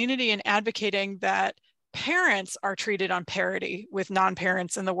in a community and advocating that parents are treated on parity with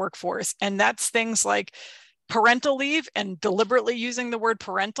non-parents in the workforce. And that's things like parental leave, and deliberately using the word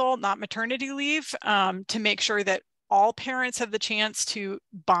parental, not maternity leave, to make sure that all parents have the chance to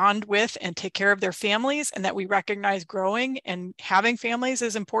bond with and take care of their families, and that we recognize growing and having families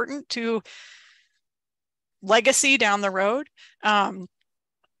is important to legacy down the road.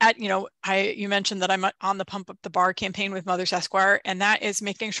 You mentioned that I'm on the Pump Up the Bar campaign with Mothers Esquire, and that is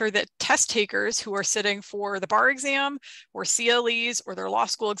making sure that test takers who are sitting for the bar exam or CLEs or their law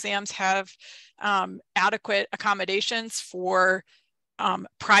school exams have adequate accommodations for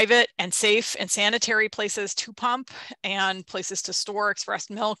private and safe and sanitary places to pump, and places to store expressed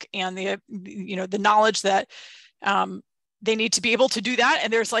milk, and the knowledge that they need to be able to do that.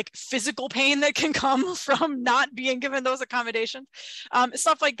 And there's like physical pain that can come from not being given those accommodations,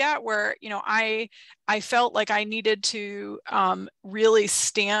 stuff like that, where, I felt like I needed to really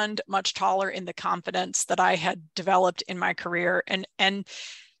stand much taller in the confidence that I had developed in my career. And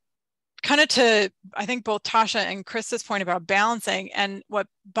kind of to, I think, both Tasha and Krista's point about balancing, and what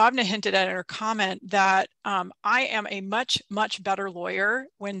Bhavna hinted at in her comment, that I am a much, much better lawyer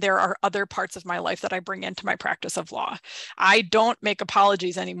when there are other parts of my life that I bring into my practice of law. I don't make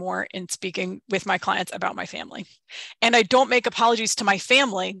apologies anymore in speaking with my clients about my family. And I don't make apologies to my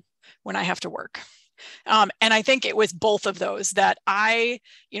family when I have to work. And I think it was both of those that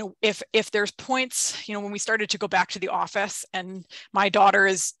if there's points, when we started to go back to the office, and my daughter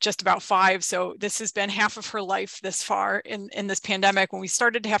is just about 5, so this has been half of her life this far in this pandemic. When we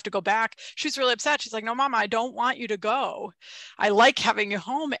started to have to go back, she was really upset. She's like, "No, Mama, I don't want you to go. I like having you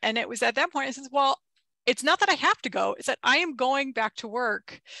home." And it was at that point I said, well, it's not that I have to go. It's that I am going back to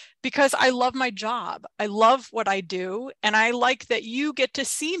work because I love my job. I love what I do. And I like that you get to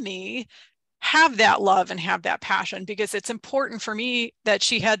see me have that love and have that passion, because it's important for me that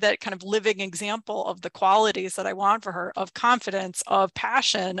she had that kind of living example of the qualities that I want for her, of confidence, of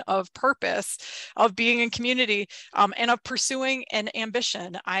passion, of purpose, of being in community, and of pursuing an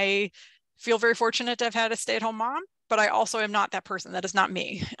ambition. I feel very fortunate to have had a stay-at-home mom, but I also am not that person. That is not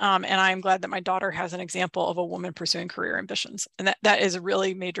me. And I'm glad that my daughter has an example of a woman pursuing career ambitions. And that is a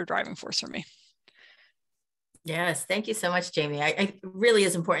really major driving force for me. Yes, thank you so much, Jamie. It really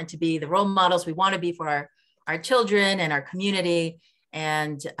is important to be the role models we want to be for our children and our community,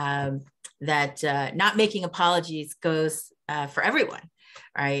 and that not making apologies goes for everyone,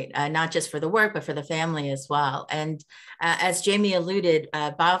 right? Not just for the work, but for the family as well. And as Jamie alluded,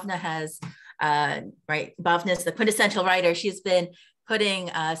 Bhavna has, right, Bhavna is the quintessential writer. She's been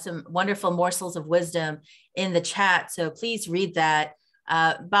putting some wonderful morsels of wisdom in the chat, so please read that.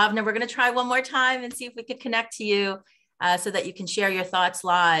 Bhavna, we're going to try one more time and see if we could connect to you so that you can share your thoughts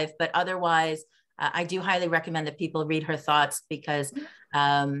live. But otherwise, I do highly recommend that people read her thoughts, because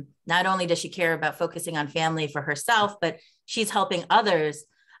not only does she care about focusing on family for herself, but she's helping others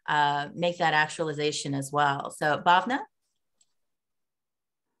make that actualization as well. So Bhavna?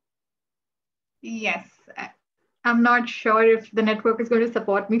 Yes, I'm not sure if the network is going to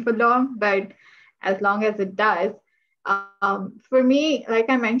support me for long, but as long as it does, for me, like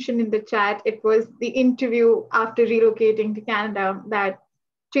I mentioned in the chat, it was the interview after relocating to Canada that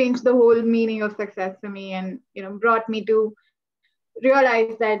changed the whole meaning of success for me, and brought me to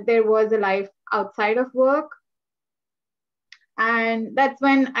realize that there was a life outside of work. And that's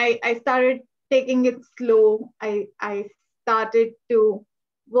when I started taking it slow. I started to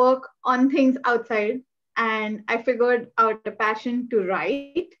work on things outside, and I figured out a passion to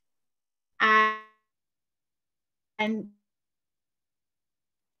write. And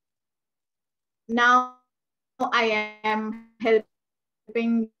now I am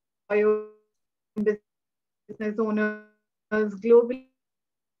helping business owners globally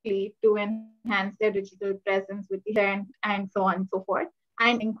to enhance their digital presence with the hair and so on and so forth,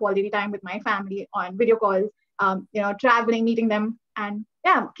 and in quality time with my family on video calls, traveling, meeting them, and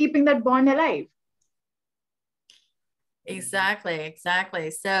keeping that bond alive. Exactly.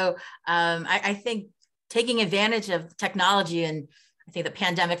 So I think taking advantage of technology, and I think the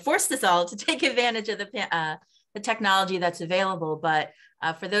pandemic forced us all to take advantage of the technology that's available. But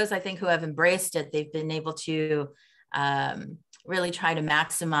for those, I think, who have embraced it, they've been able to really try to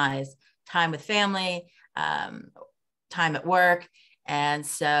maximize time with family, time at work. And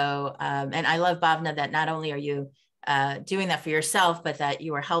so, and I love, Bhavna, that not only are you doing that for yourself, but that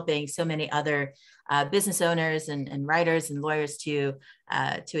you are helping so many other business owners and writers and lawyers to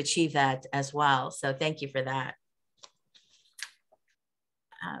achieve that as well. So thank you for that.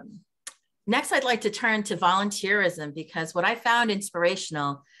 Next, I'd like to turn to volunteerism, because what I found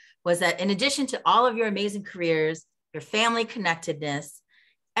inspirational was that in addition to all of your amazing careers, your family connectedness,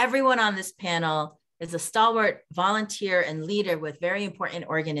 everyone on this panel is a stalwart volunteer and leader with very important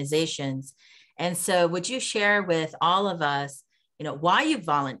organizations. And so would you share with all of us, why you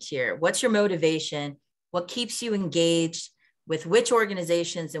volunteer? What's your motivation? What keeps you engaged? With which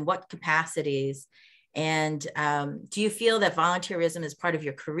organizations and what capacities? And do you feel that volunteerism is part of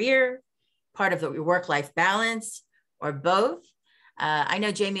your career, part of your work-life balance, or both? I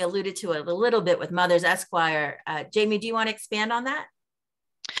know Jamie alluded to it a little bit with Mothers Esquire. Jamie, do you want to expand on that?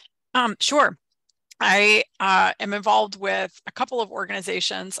 Sure. I am involved with a couple of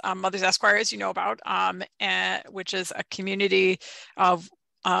organizations, Mothers Esquire, as you know about, which is a community of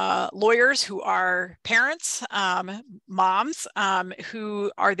lawyers who are parents, moms,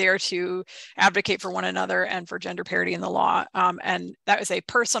 who are there to advocate for one another and for gender parity in the law. And that was a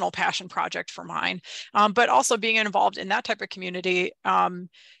personal passion project for mine. But also being involved in that type of community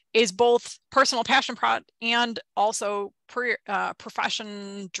is both personal passion and also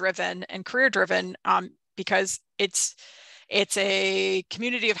profession driven and career driven, because it's a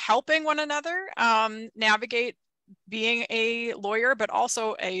community of helping one another navigate being a lawyer, but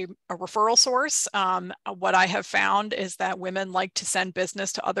also a referral source. What I have found is that women like to send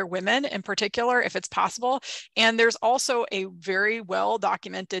business to other women in particular, if it's possible. And there's also a very well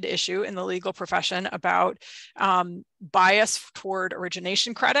documented issue in the legal profession about bias toward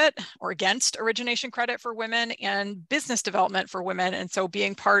origination credit or against origination credit for women and business development for women. And so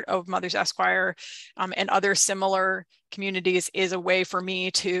being part of Mothers Esquire and other similar communities is a way for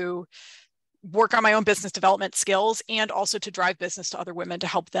me to work on my own business development skills and also to drive business to other women to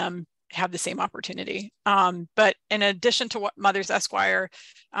help them have the same opportunity. But in addition to what Mothers Esquire,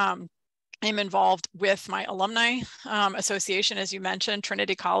 I'm involved with my alumni association, as you mentioned,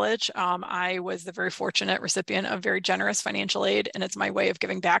 Trinity College. I was the very fortunate recipient of very generous financial aid, and it's my way of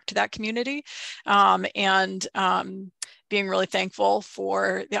giving back to that community. Being really thankful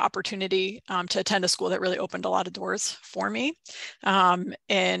for the opportunity to attend a school that really opened a lot of doors for me.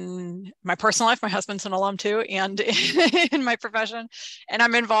 In my personal life, my husband's an alum too, and in my profession. And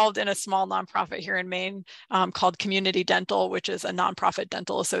I'm involved in a small nonprofit here in Maine called Community Dental, which is a nonprofit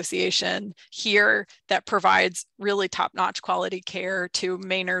dental association here that provides really top-notch quality care to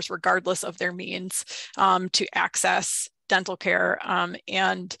Mainers, regardless of their means, to access dental care.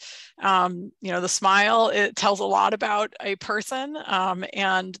 The smile, it tells a lot about a person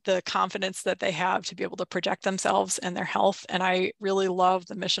and the confidence that they have to be able to project themselves and their health. And I really love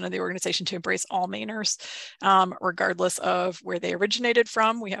the mission of the organization to embrace all Mainers, regardless of where they originated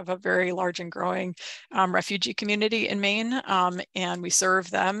from. We have a very large and growing refugee community in Maine, and we serve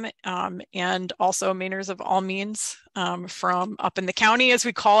them, and also Mainers of all means, from up in the county, as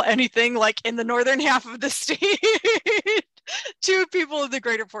we call anything like in the northern half of the state, to people in the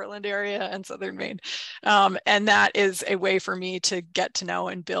greater Portland area and southern Maine. And that is a way for me to get to know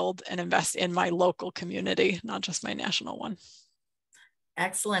and build and invest in my local community, not just my national one.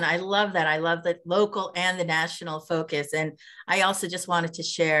 Excellent. I love that. I love the local and the national focus. And I also just wanted to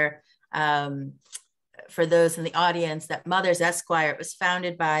share for those in the audience that Mothers Esquire, it was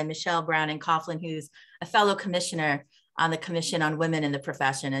founded by Michelle Browning Coughlin, who's a fellow commissioner on the Commission on Women in the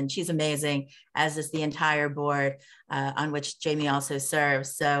Profession. And she's amazing, as is the entire board on which Jamie also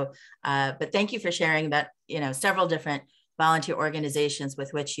serves. So, but thank you for sharing that, several different volunteer organizations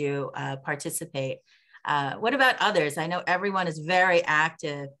with which you participate. What about others? I know everyone is very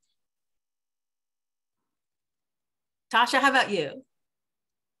active. Tasha, how about you?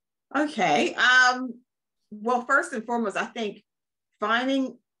 Okay. Well, first and foremost, I think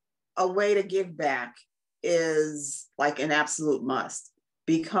finding a way to give back is like an absolute must,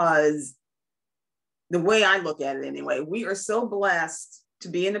 because the way I look at it anyway, we are so blessed to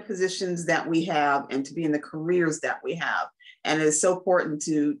be in the positions that we have and to be in the careers that we have. And it is so important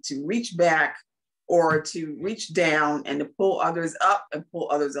to reach back or to reach down and to pull others up and pull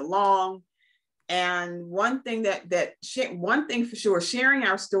others along. And one thing one thing for sure, sharing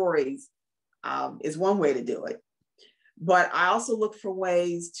our stories is one way to do it. But I also look for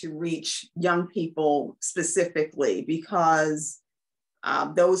ways to reach young people specifically, because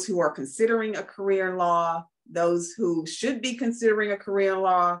those who are considering a career in law, those who should be considering a career in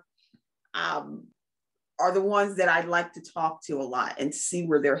law, are the ones that I'd like to talk to a lot and see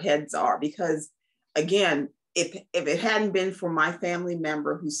where their heads are. Because again, if it hadn't been for my family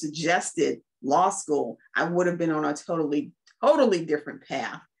member who suggested law school, I would have been on a totally different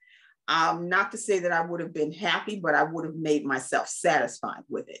path. Not to say that I would have been happy, but I would have made myself satisfied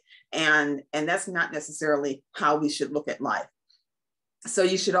with it. And that's not necessarily how we should look at life. So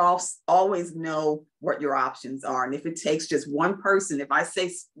you should always know what your options are. And if it takes just one person, if I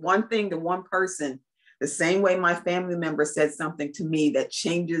say one thing to one person, the same way my family member said something to me that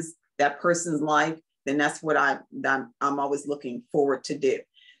changes that person's life, then that's what I'm always looking forward to do.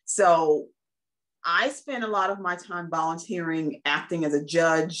 So I spend a lot of my time volunteering, acting as a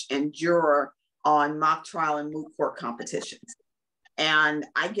judge and juror on mock trial and moot court competitions. And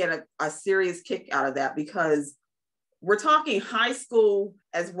I get a serious kick out of that, because we're talking high school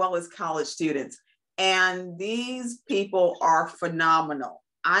as well as college students. And these people are phenomenal.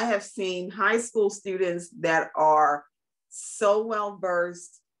 I have seen high school students that are so well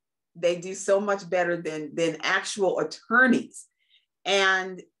versed. They do so much better than actual attorneys.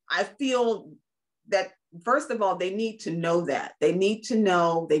 And I feel that, first of all, they need to know that. They need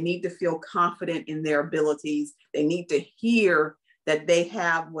to feel confident in their abilities. They need to hear that they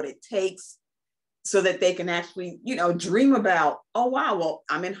have what it takes so that they can actually, dream about, oh, wow, well,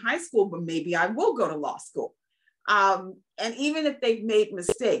 I'm in high school, but maybe I will go to law school. And even if they've made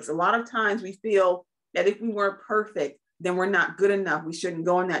mistakes, a lot of times we feel that if we weren't perfect, then we're not good enough. We shouldn't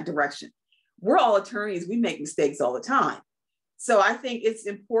go in that direction. We're all attorneys. We make mistakes all the time. So I think it's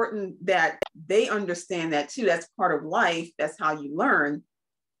important that they understand that too. That's part of life. That's how you learn.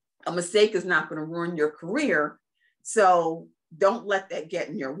 A mistake is not going to ruin your career. So don't let that get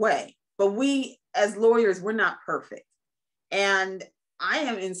in your way. But we, as lawyers, we're not perfect. And I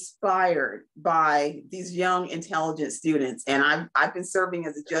am inspired by these young, intelligent students. And I've been serving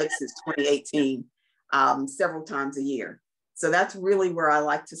as a judge since 2018, several times a year. So that's really where I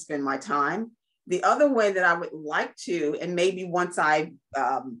like to spend my time. The other way that I would like to, and maybe once I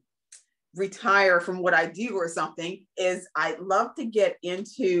retire from what I do or something, is I'd love to get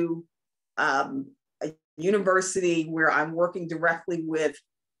into a university where I'm working directly with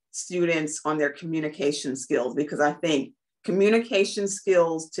students on their communication skills, because I think communication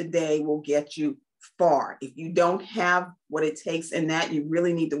skills today will get you far. If you don't have what it takes in that, you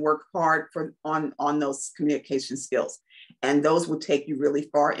really need to work hard on those communication skills. And those will take you really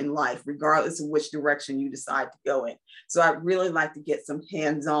far in life, regardless of which direction you decide to go in. So I'd really like to get some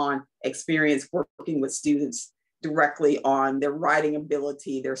hands-on experience working with students directly on their writing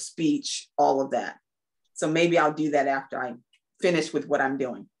ability, their speech, all of that. So maybe I'll do that after I finish with what I'm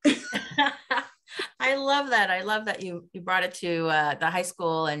doing. I love that. I love that you brought it to the high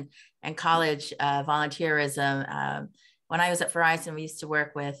school and college volunteerism. When I was at Verizon, we used to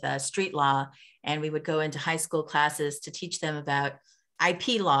work with street law, and we would go into high school classes to teach them about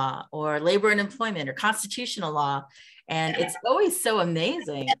IP law or labor and employment or constitutional law. And it's always so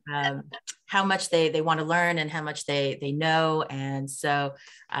amazing how much they want to learn and how much they know. And so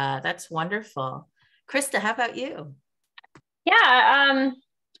that's wonderful. Krista, how about you? Yeah,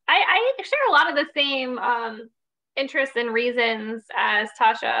 I share a lot of the same interests and reasons as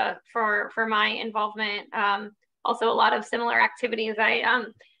Tasha for my involvement. Also, a lot of similar activities.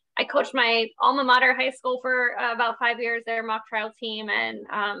 I coached my alma mater high school for about 5 years, their mock trial team, and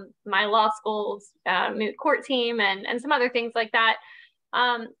my law school's moot court team, and some other things like that.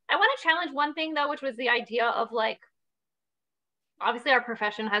 I want to challenge one thing though, which was the idea of like, obviously our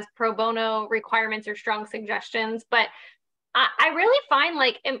profession has pro bono requirements or strong suggestions, but I really find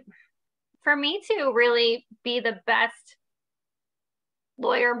like for me to really be the best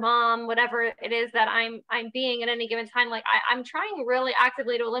lawyer, mom, whatever it is that I'm being at any given time, like I'm trying really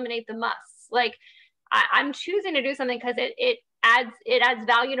actively to eliminate the musts. Like I'm choosing to do something because it adds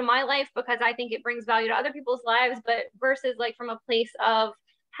value to my life, because I think it brings value to other people's lives, but versus like from a place of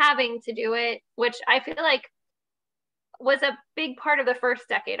having to do it, which I feel like was a big part of the first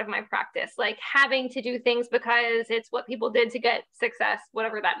decade of my practice, like having to do things because it's what people did to get success,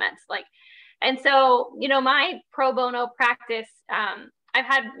 whatever that meant. Like, and so, you know, my pro bono practice, I've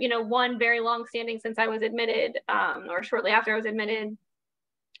had, you know, one very long standing since I was admitted, or shortly after I was admitted.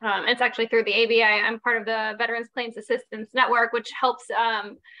 It's actually through the ABA. I'm part of the Veterans Claims Assistance Network, which helps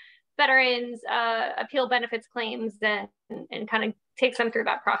veterans appeal benefits claims and kind of takes them through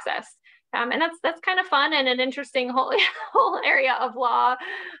that process. And that's kind of fun and an interesting whole area of law,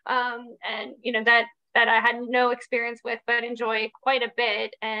 and you know that I had no experience with but enjoy quite a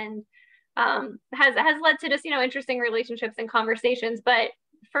bit, and has led to just, you know, interesting relationships and conversations. But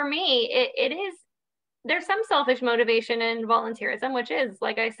for me, it is, there's some selfish motivation in volunteerism, which is,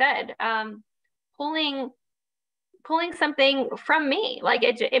 like I said, pulling something from me. Like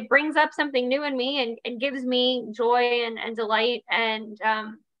it brings up something new in me and gives me joy and delight. And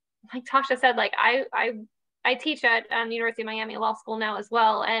like Tasha said, like I teach at the University of Miami Law School now as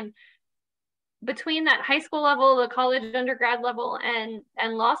well. And between that high school level, the college undergrad level, and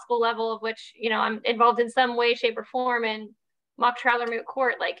law school level, of which, you know, I'm involved in some way, shape, or form in mock trial or moot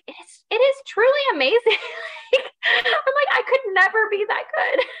court, like it is truly amazing. I'm like, I could never be that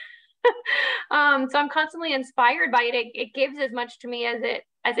good. So I'm constantly inspired by it. It gives as much to me as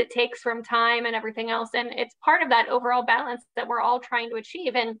it takes from time and everything else. And it's part of that overall balance that we're all trying to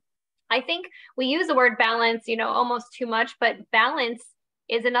achieve. And I think we use the word balance, you know, almost too much, but balance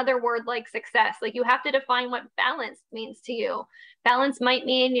is another word like success. Like you have to define what balance means to you. Balance might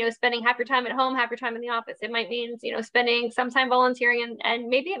mean, you know, spending half your time at home, half your time in the office. It might mean, you know, spending some time volunteering, and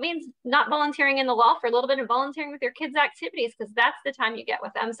maybe it means not volunteering in the law for a little bit and volunteering with your kids' activities, because that's the time you get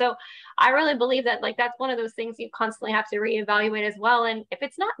with them. So I really believe that like that's one of those things you constantly have to reevaluate as well. And if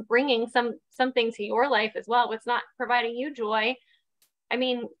it's not bringing something to your life as well, if it's not providing you joy, I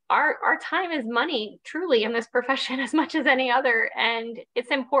mean, our time is money, truly, in this profession as much as any other. And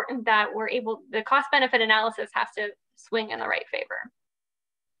it's important that we're able, the cost benefit analysis has to swing in the right favor.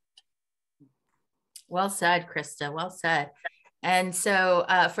 Well said, Krista, well said. And so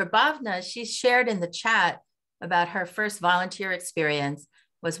for Bhavna, she shared in the chat about her first volunteer experience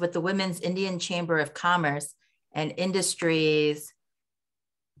was with the Women's Indian Chamber of Commerce and Industries.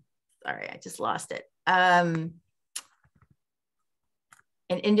 Sorry, I just lost it.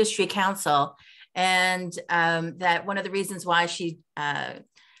 An industry council, and that one of the reasons why she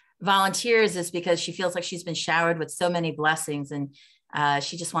volunteers is because she feels like she's been showered with so many blessings, and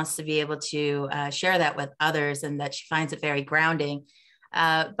she just wants to be able to share that with others, and that she finds it very grounding.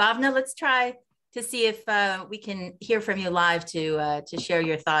 Bhavna, let's try to see if we can hear from you live to share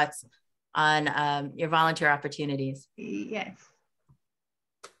your thoughts on your volunteer opportunities. Yes.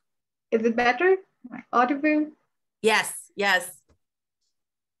 Is it better? Am I audible? Yes, yes.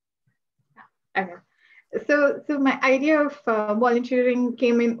 Okay. So my idea of volunteering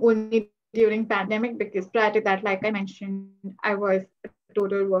came in only during pandemic, because prior to that, like I mentioned, I was a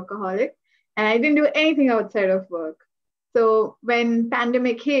total workaholic, and I didn't do anything outside of work. So when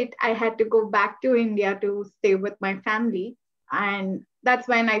pandemic hit, I had to go back to India to stay with my family. And that's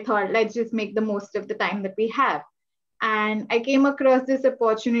when I thought, let's just make the most of the time that we have. And I came across this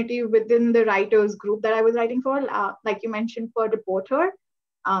opportunity within the writers group that I was writing for, like you mentioned, for Reporter.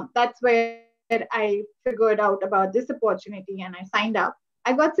 That's where I figured out about this opportunity and I signed up.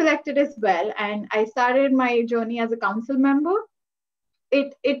 I got selected as well, and I started my journey as a council member.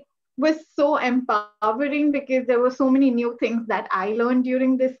 It was so empowering because there were so many new things that I learned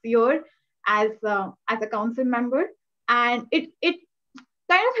during this year as a council member, and it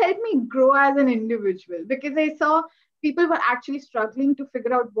kind of helped me grow as an individual because I saw people were actually struggling to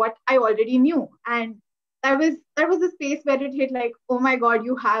figure out what I already knew, and that was a space where it hit like, oh my God,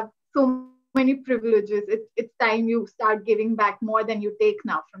 you have so many privileges. It's time you start giving back more than you take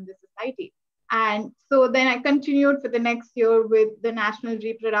now from the society. And so then I continued for the next year with the National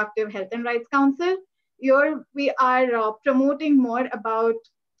Reproductive Health and Rights Council. Here we are promoting more about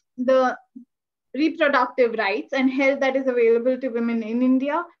the reproductive rights and health that is available to women in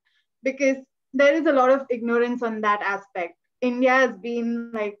India, because there is a lot of ignorance on that aspect. India has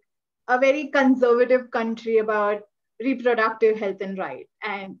been like a very conservative country about reproductive health and rights.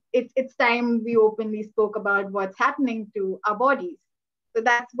 And it's time we openly spoke about what's happening to our bodies. So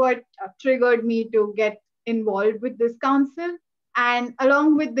that's what triggered me to get involved with this council. And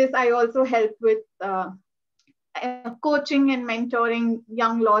along with this, I also help with coaching and mentoring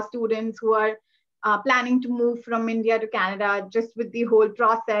young law students who are planning to move from India to Canada, just with the whole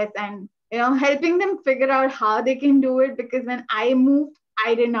process and helping them figure out how they can do it. Because when I moved,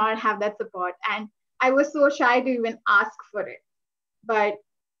 I did not have that support. And I was so shy to even ask for it. But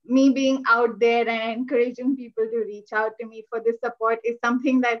me being out there and encouraging people to reach out to me for this support is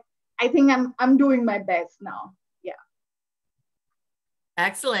something that I think I'm doing my best now. Yeah.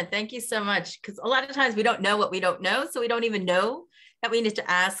 Excellent. Thank you so much. Because a lot of times we don't know what we don't know. So we don't even know that we need to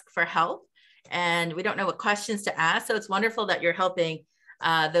ask for help, and we don't know what questions to ask. So it's wonderful that you're helping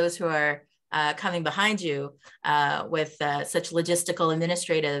those who are coming behind you with such logistical,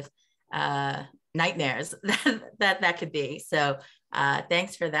 administrative nightmares that could be. So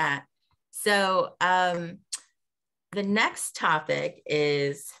thanks for that. So the next topic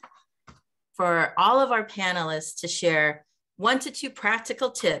is for all of our panelists to share 1 to 2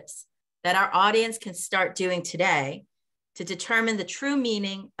 practical tips that our audience can start doing today to determine the true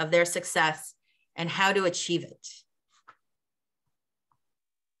meaning of their success and how to achieve it.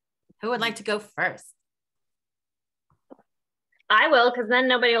 Who would like to go first? I will, because then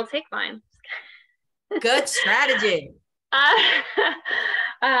nobody will take mine. Good strategy.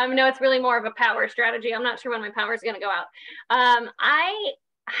 No, it's really more of a power strategy. I'm not sure when my power is going to go out. I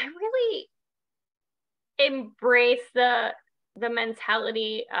really embrace the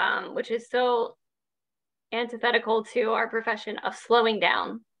mentality, which is so antithetical to our profession, of slowing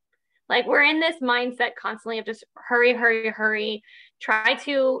down. Like, we're in this mindset constantly of just hurry, hurry, hurry. Try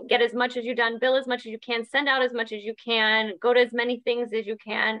to get as much as you've done, bill as much as you can, send out as much as you can, go to as many things as you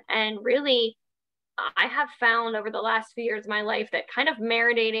can. And really, I have found over the last few years of my life that kind of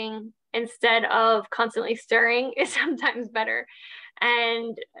marinating instead of constantly stirring is sometimes better.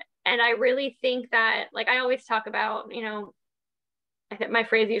 And I really think that, like, I always talk about, I think my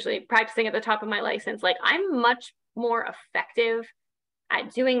phrase usually practicing at the top of my license, like, I'm much more effective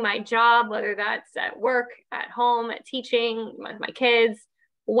at doing my job, whether that's at work, at home, at teaching with my kids,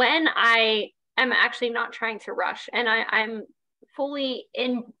 when I am actually not trying to rush and I'm fully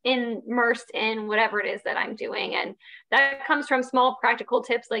immersed in whatever it is that I'm doing. And that comes from small practical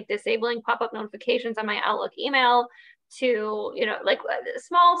tips like disabling pop-up notifications on my Outlook email to, like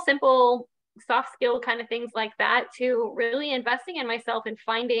small, simple, soft skill kind of things like that, to really investing in myself and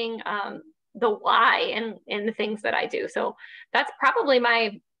finding the why in the things that I do. So that's probably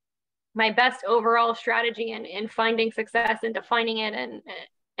my best overall strategy in finding success and defining it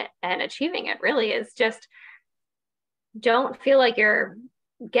and achieving it, really, is just don't feel like you're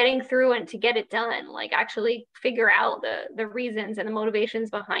getting through and to get it done. Like, actually figure out the reasons and the motivations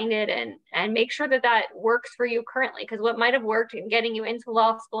behind it, and make sure that works for you currently. Because what might have worked in getting you into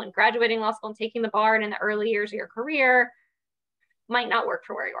law school and graduating law school and taking the bar and in the early years of your career might not work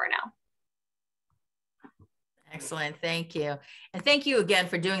for where you are now. Excellent. Thank you. And thank you again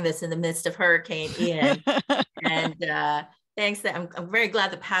for doing this in the midst of Hurricane Ian. And thanks. I'm very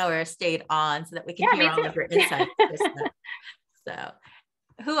glad the power stayed on so that we can hear all of your insights. So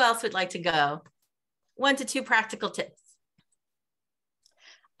who else would like to go? 1 to 2 practical tips.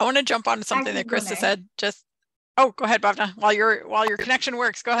 I want to jump on to something that Krista said. Go ahead, Bhavna. While your connection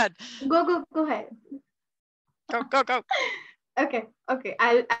works, go ahead. Go ahead. Go. Okay.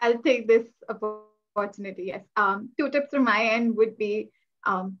 I'll take this opportunity. Yes. 2 tips from my end would be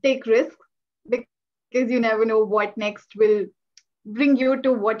take risks, because you never know what next will bring you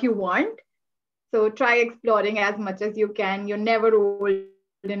to what you want. So try exploring as much as you can. You're never old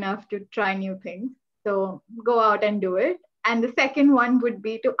enough to try new things. So go out and do it. And the second one would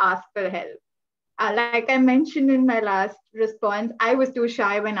be to ask for help. Like I mentioned in my last response, I was too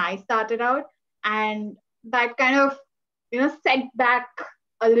shy when I started out, and that kind of, set back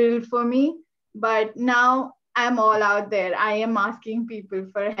a little for me. But now I'm all out there. I am asking people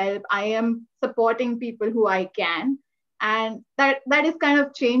for help. I am supporting people who I can. And that is kind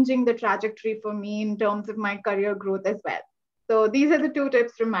of changing the trajectory for me in terms of my career growth as well. So these are the 2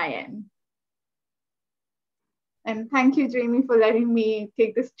 tips from my end. And thank you, Jamie, for letting me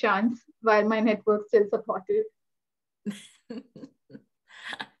take this chance while my network still supported.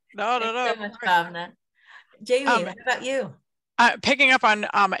 No. Thanks so much, Bhavna. Jamie, what about you? Picking up on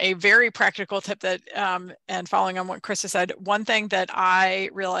a very practical tip that, and following on what Krista said, one thing that I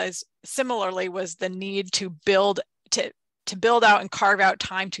realized similarly was the need to build out and carve out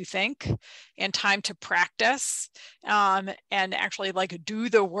time to think and time to practice, and actually like do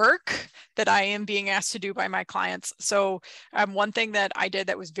the work that I am being asked to do by my clients. So one thing that I did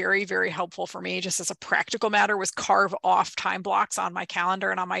that was very, very helpful for me, just as a practical matter, was carve off time blocks on my calendar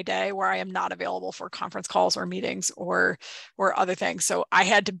and on my day where I am not available for conference calls or meetings or other things. So I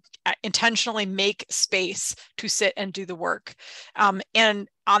had to intentionally make space to sit and do the work. And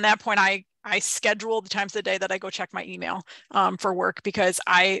on that point, I schedule the times of the day that I go check my email for work, because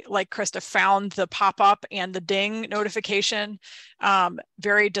I, like Krista, found the pop-up and the ding notification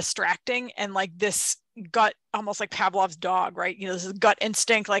very distracting, and like this gut, almost like Pavlov's dog, right? This is gut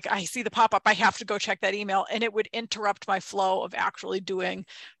instinct. Like I see the pop-up, I have to go check that email, and it would interrupt my flow of actually doing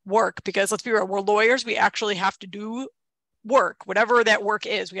work, because let's be real, we're lawyers, we actually have to do work, whatever that work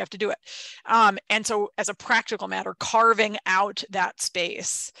is, we have to do it. And so as a practical matter, carving out that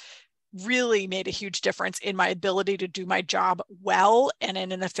space really made a huge difference in my ability to do my job well and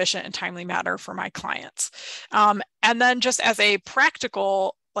in an efficient and timely manner for my clients. And then just as a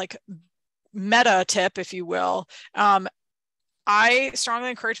practical, like meta tip, if you will, I strongly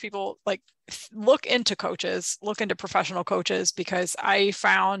encourage people, like, look into coaches, look into professional coaches, because I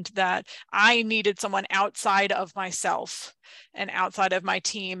found that I needed someone outside of myself and outside of my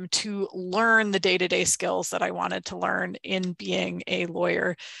team to learn the day-to-day skills that I wanted to learn in being a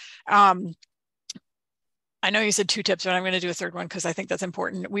lawyer. I know you said 2 tips, but I'm going to do a third one because I think that's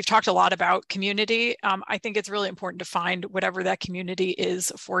important. We've talked a lot about community. I think it's really important to find whatever that community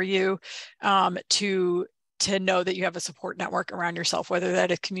is for you, to know that you have a support network around yourself, whether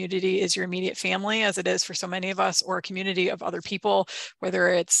that community is your immediate family, as it is for so many of us, or a community of other people, whether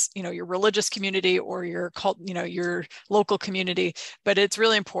it's, your religious community or your cult, your local community. But it's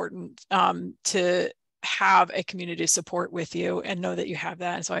really important to have a community support with you and know that you have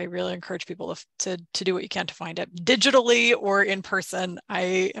that. And so I really encourage people to do what you can to find it, digitally or in person.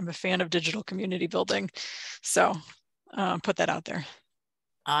 I am a fan of digital community building. So put that out there.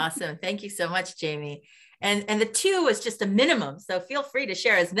 Awesome. Thank you so much, Jamie. And the 2 is just a minimum. So feel free to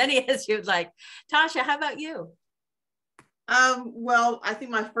share as many as you'd like. Tasha, how about you? Well, I think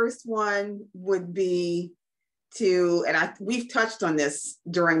my first one would be we've touched on this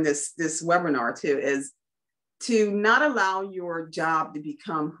during this webinar too, is to not allow your job to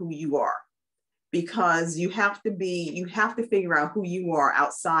become who you are, because you have to figure out who you are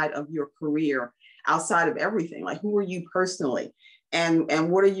outside of your career, outside of everything. Like, who are you personally? And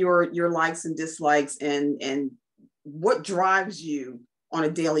what are your likes and dislikes, and what drives you on a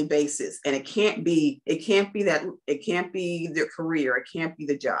daily basis? And it can't be the career, it can't be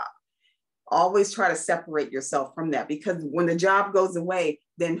the job. Always try to separate yourself from that, because when the job goes away,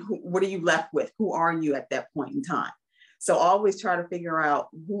 then what are you left with? Who are you at that point in time? So always try to figure out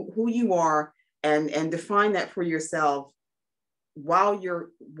who you are and define that for yourself while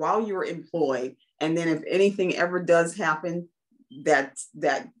you're employed. And then if anything ever does happen that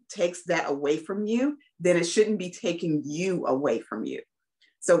takes that away from you, then it shouldn't be taking you away from you.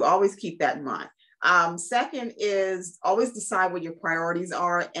 So always keep that in mind. Second is always decide what your priorities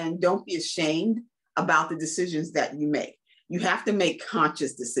are, and don't be ashamed about the decisions that you make. You have to make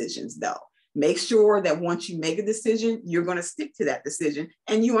conscious decisions though. Make sure that once you make a decision, you're going to stick to that decision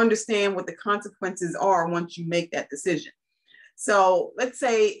and you understand what the consequences are once you make that decision. So let's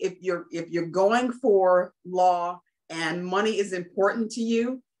say if you're going for law and money is important to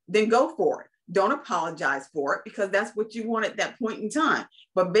you, then go for it. Don't apologize for it, because that's what you want at that point in time.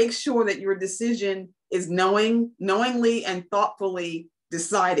 But make sure that your decision is knowingly and thoughtfully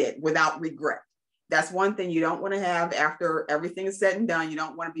decided without regret. That's one thing you don't want to have after everything is said and done. You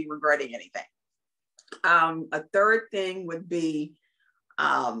don't want to be regretting anything. A third thing would be,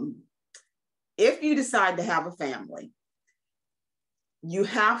 if you decide to have a family, you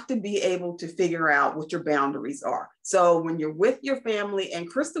have to be able to figure out what your boundaries are. So when you're with your family,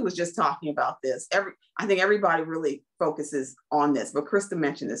 and Krista was just talking about this, I think everybody really focuses on this, but Krista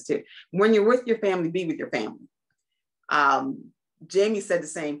mentioned this too. When you're with your family, be with your family. Jamie said the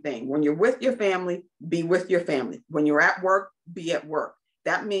same thing. When you're with your family, be with your family. When you're at work, be at work.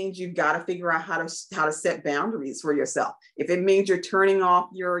 That means you've got to figure out how to set boundaries for yourself. If it means you're turning off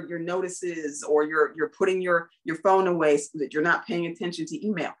your notices, or you're putting your phone away so that you're not paying attention to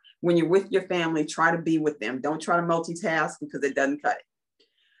email. When you're with your family, try to be with them. Don't try to multitask, because it doesn't cut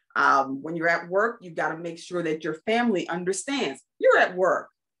it. When you're at work, you've got to make sure that your family understands you're at work.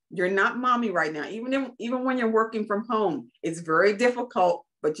 You're not mommy right now. Even when you're working from home, it's very difficult,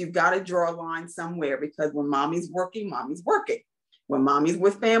 but you've got to draw a line somewhere, because when mommy's working, mommy's working. When mommy's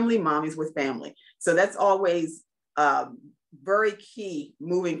with family, mommy's with family. So that's always very key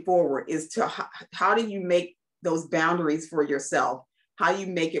moving forward, is to how do you make those boundaries for yourself? How do you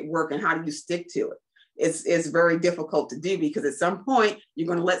make it work, and how do you stick to it? It's very difficult to do, because at some point you're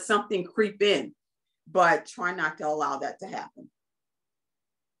going to let something creep in, but try not to allow that to happen.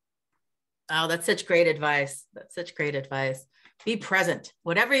 Oh, that's such great advice. That's such great advice. Be present.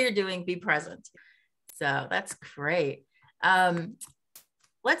 Whatever you're doing, be present. So that's great.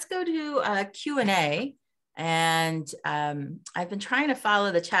 Let's go to Q&A. And I've been trying to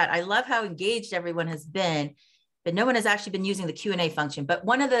follow the chat. I love how engaged everyone has been, but no one has actually been using the Q&A function. But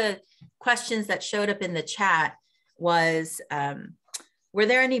one of the questions that showed up in the chat was, were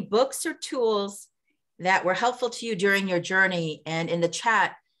there any books or tools that were helpful to you during your journey? And in the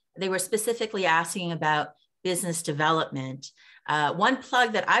chat, they were specifically asking about business development. One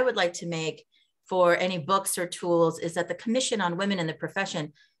plug that I would like to make for any books or tools is that the Commission on Women in the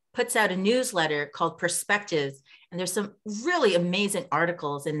Profession puts out a newsletter called Perspectives, and there's some really amazing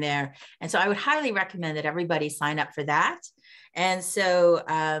articles in there. And so I would highly recommend that everybody sign up for that. And so,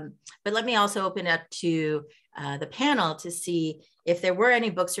 but let me also open up to the panel to see if there were any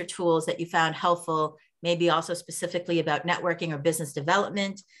books or tools that you found helpful, maybe also specifically about networking or business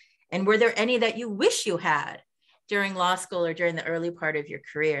development. And were there any that you wish you had during law school or during the early part of your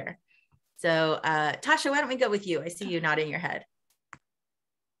career? So Tasha, why don't we go with you? I see you nodding your head.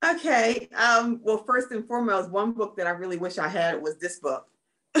 Okay. Well, first and foremost, one book that I really wish I had was this book,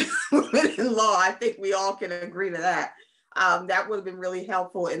 Women in Law. I think we all can agree to that. That would have been really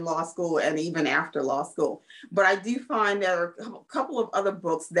helpful in law school and even after law school. But I do find there are a couple of other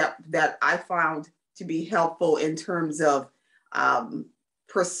books that I found to be helpful in terms of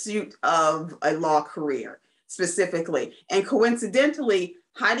pursuit of a law career specifically. And coincidentally,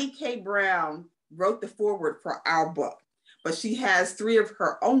 Heidi K. Brown wrote the foreword for our book, but she has 3 of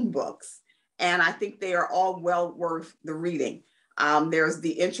her own books, and I think they are all well worth the reading. There's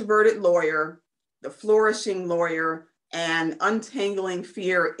The Introverted Lawyer, The Flourishing Lawyer, and Untangling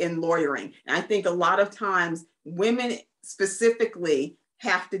Fear in Lawyering. And I think a lot of times women specifically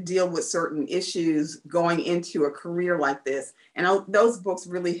have to deal with certain issues going into a career like this. And those books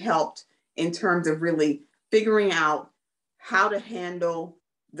really helped in terms of really figuring out how to handle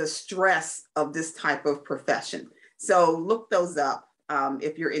the stress of this type of profession. So look those up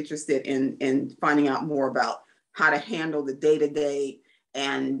if you're interested in finding out more about how to handle the day-to-day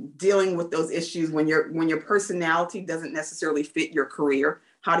and dealing with those issues when your personality doesn't necessarily fit your career.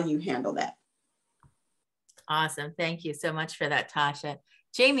 How do you handle that? Awesome. Thank you so much for that, Tasha.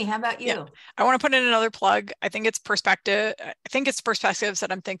 Jamie, how about you? Yeah. I want to put in another plug. I think it's perspectives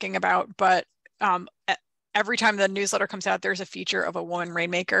that I'm thinking about, but every time the newsletter comes out, there's a feature of a woman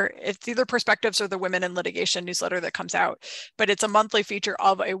rainmaker. It's either Perspectives or the Women in Litigation newsletter that comes out, but it's a monthly feature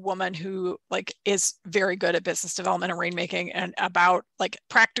of a woman who is very good at business development and rainmaking, and about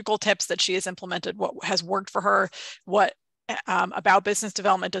practical tips that she has implemented, what has worked for her, what about business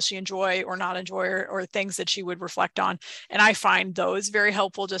development does she enjoy or not enjoy, or things that she would reflect on. And I find those very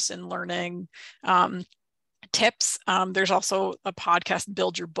helpful just in learning tips. There's also a podcast,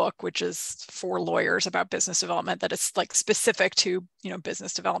 Build Your Book, which is for lawyers about business development, that is specific to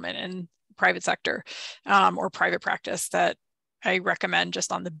business development in private sector or private practice, that I recommend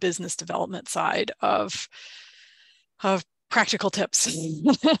just on the business development side of practical tips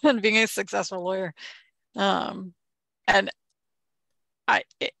and being a successful lawyer. And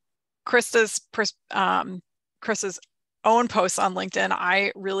Krista's own posts on LinkedIn,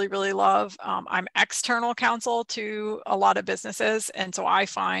 I really, really love. I'm external counsel to a lot of businesses. And so I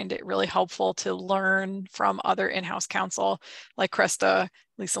find it really helpful to learn from other in-house counsel like Krista.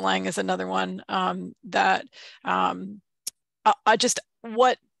 Lisa Lang is another one that just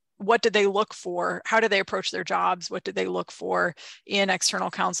what did they look for? How do they approach their jobs? What did they look for in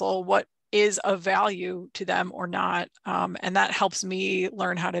external counsel? What is of value to them or not? And that helps me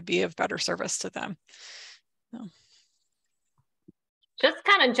learn how to be of better service to them. So. Just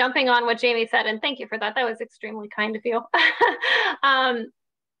kind of jumping on what Jamie said, and thank you for that. That was extremely kind of you.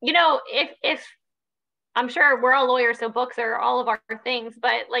 You know, if I'm sure we're all lawyers, so books are all of our things,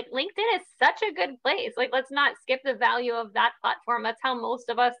 but like LinkedIn is such a good place. Like, let's not skip the value of that platform. That's how most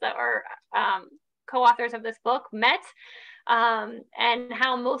of us that are co-authors of this book met, and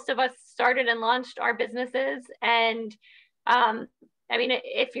how most of us started and launched our businesses. And I mean,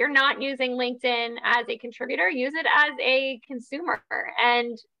 if you're not using LinkedIn as a contributor, use it as a consumer,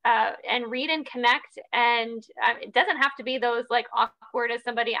 and read and connect. And it doesn't have to be those like awkward, as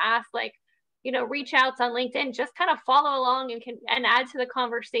somebody asked, like, you know, reach outs on LinkedIn. Just kind of follow along and add to the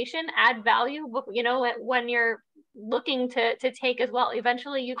conversation, add value, you know, when you're looking to take as well.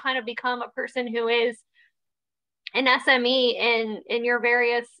 Eventually you kind of become a person who is an SME in your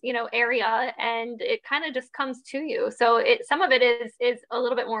various, you know, area, and it kind of just comes to you. So some of it is a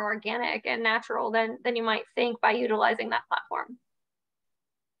little bit more organic and natural than you might think by utilizing that platform.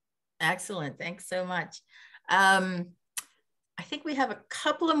 Excellent. Thanks so much. I think we have a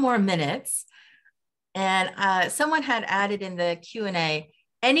couple of more minutes, and someone had added in the Q&A,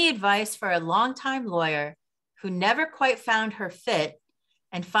 any advice for a longtime lawyer who never quite found her fit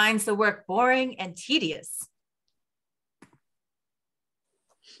and finds the work boring and tedious?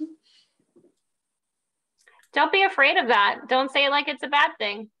 Don't be afraid of that. Don't say it like it's a bad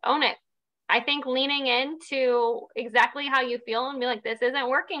thing. Own it. I think leaning into exactly how you feel and be like, this isn't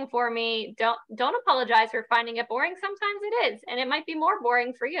working for me. Don't apologize for finding it boring. Sometimes it is, and it might be more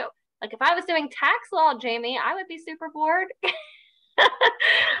boring for you. Like if I was doing tax law, Jamie, I would be super bored. That's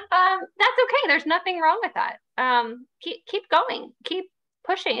okay. There's nothing wrong with that. Keep going. Keep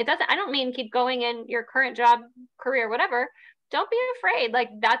pushing. I don't mean keep going in your current job, career, whatever. Don't be afraid. Like,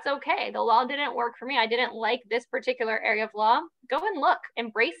 that's okay. The law didn't work for me. I didn't like this particular area of law. Go and look,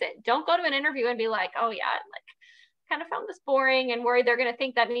 embrace it. Don't go to an interview and be like, oh yeah, like kind of found this boring and worried they're going to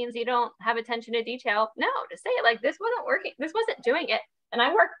think that means you don't have attention to detail. No, just say it like, this wasn't working. This wasn't doing it. And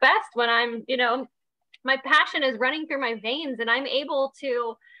I work best when I'm, you know, my passion is running through my veins and I'm able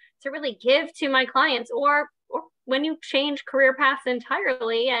to really give to my clients. Or when you change career paths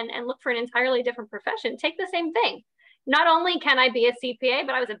entirely and look for an entirely different profession, take the same thing. Not only can I be a CPA,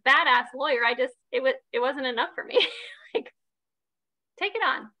 but I was a badass lawyer. It wasn't enough for me. Like, take it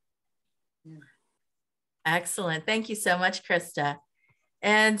on. Excellent. Thank you so much, Krista.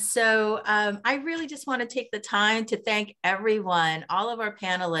 And so I really just want to take the time to thank everyone, all of our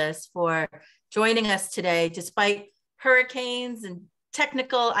panelists, for joining us today, despite hurricanes and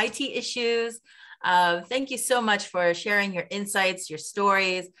technical IT issues. Thank you so much for sharing your insights, your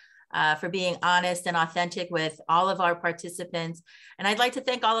stories, for being honest and authentic with all of our participants. And I'd like to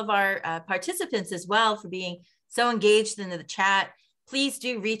thank all of our participants as well for being so engaged in the chat. Please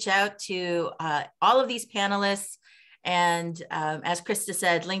do reach out to all of these panelists. And as Krista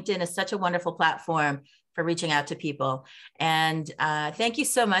said, LinkedIn is such a wonderful platform for reaching out to people. And thank you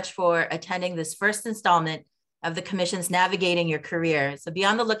so much for attending this first installment of the Commission's Navigating Your Career. So be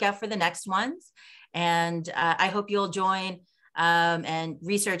on the lookout for the next ones. And I hope you'll join and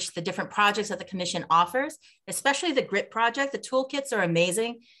research the different projects that the Commission offers, especially the GRIT project. The toolkits are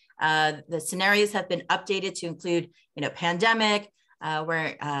amazing. The scenarios have been updated to include, you know, pandemic.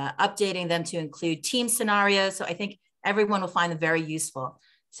 We're updating them to include team scenarios. So I think everyone will find them very useful.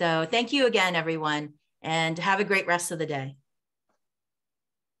 So thank you again, everyone, and have a great rest of the day.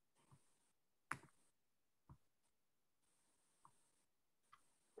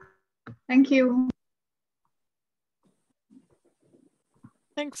 Thank you.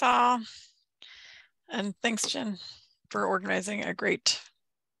 Thanks all. And thanks, Jen, for organizing a great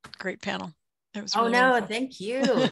panel. It was really wonderful. Thank you.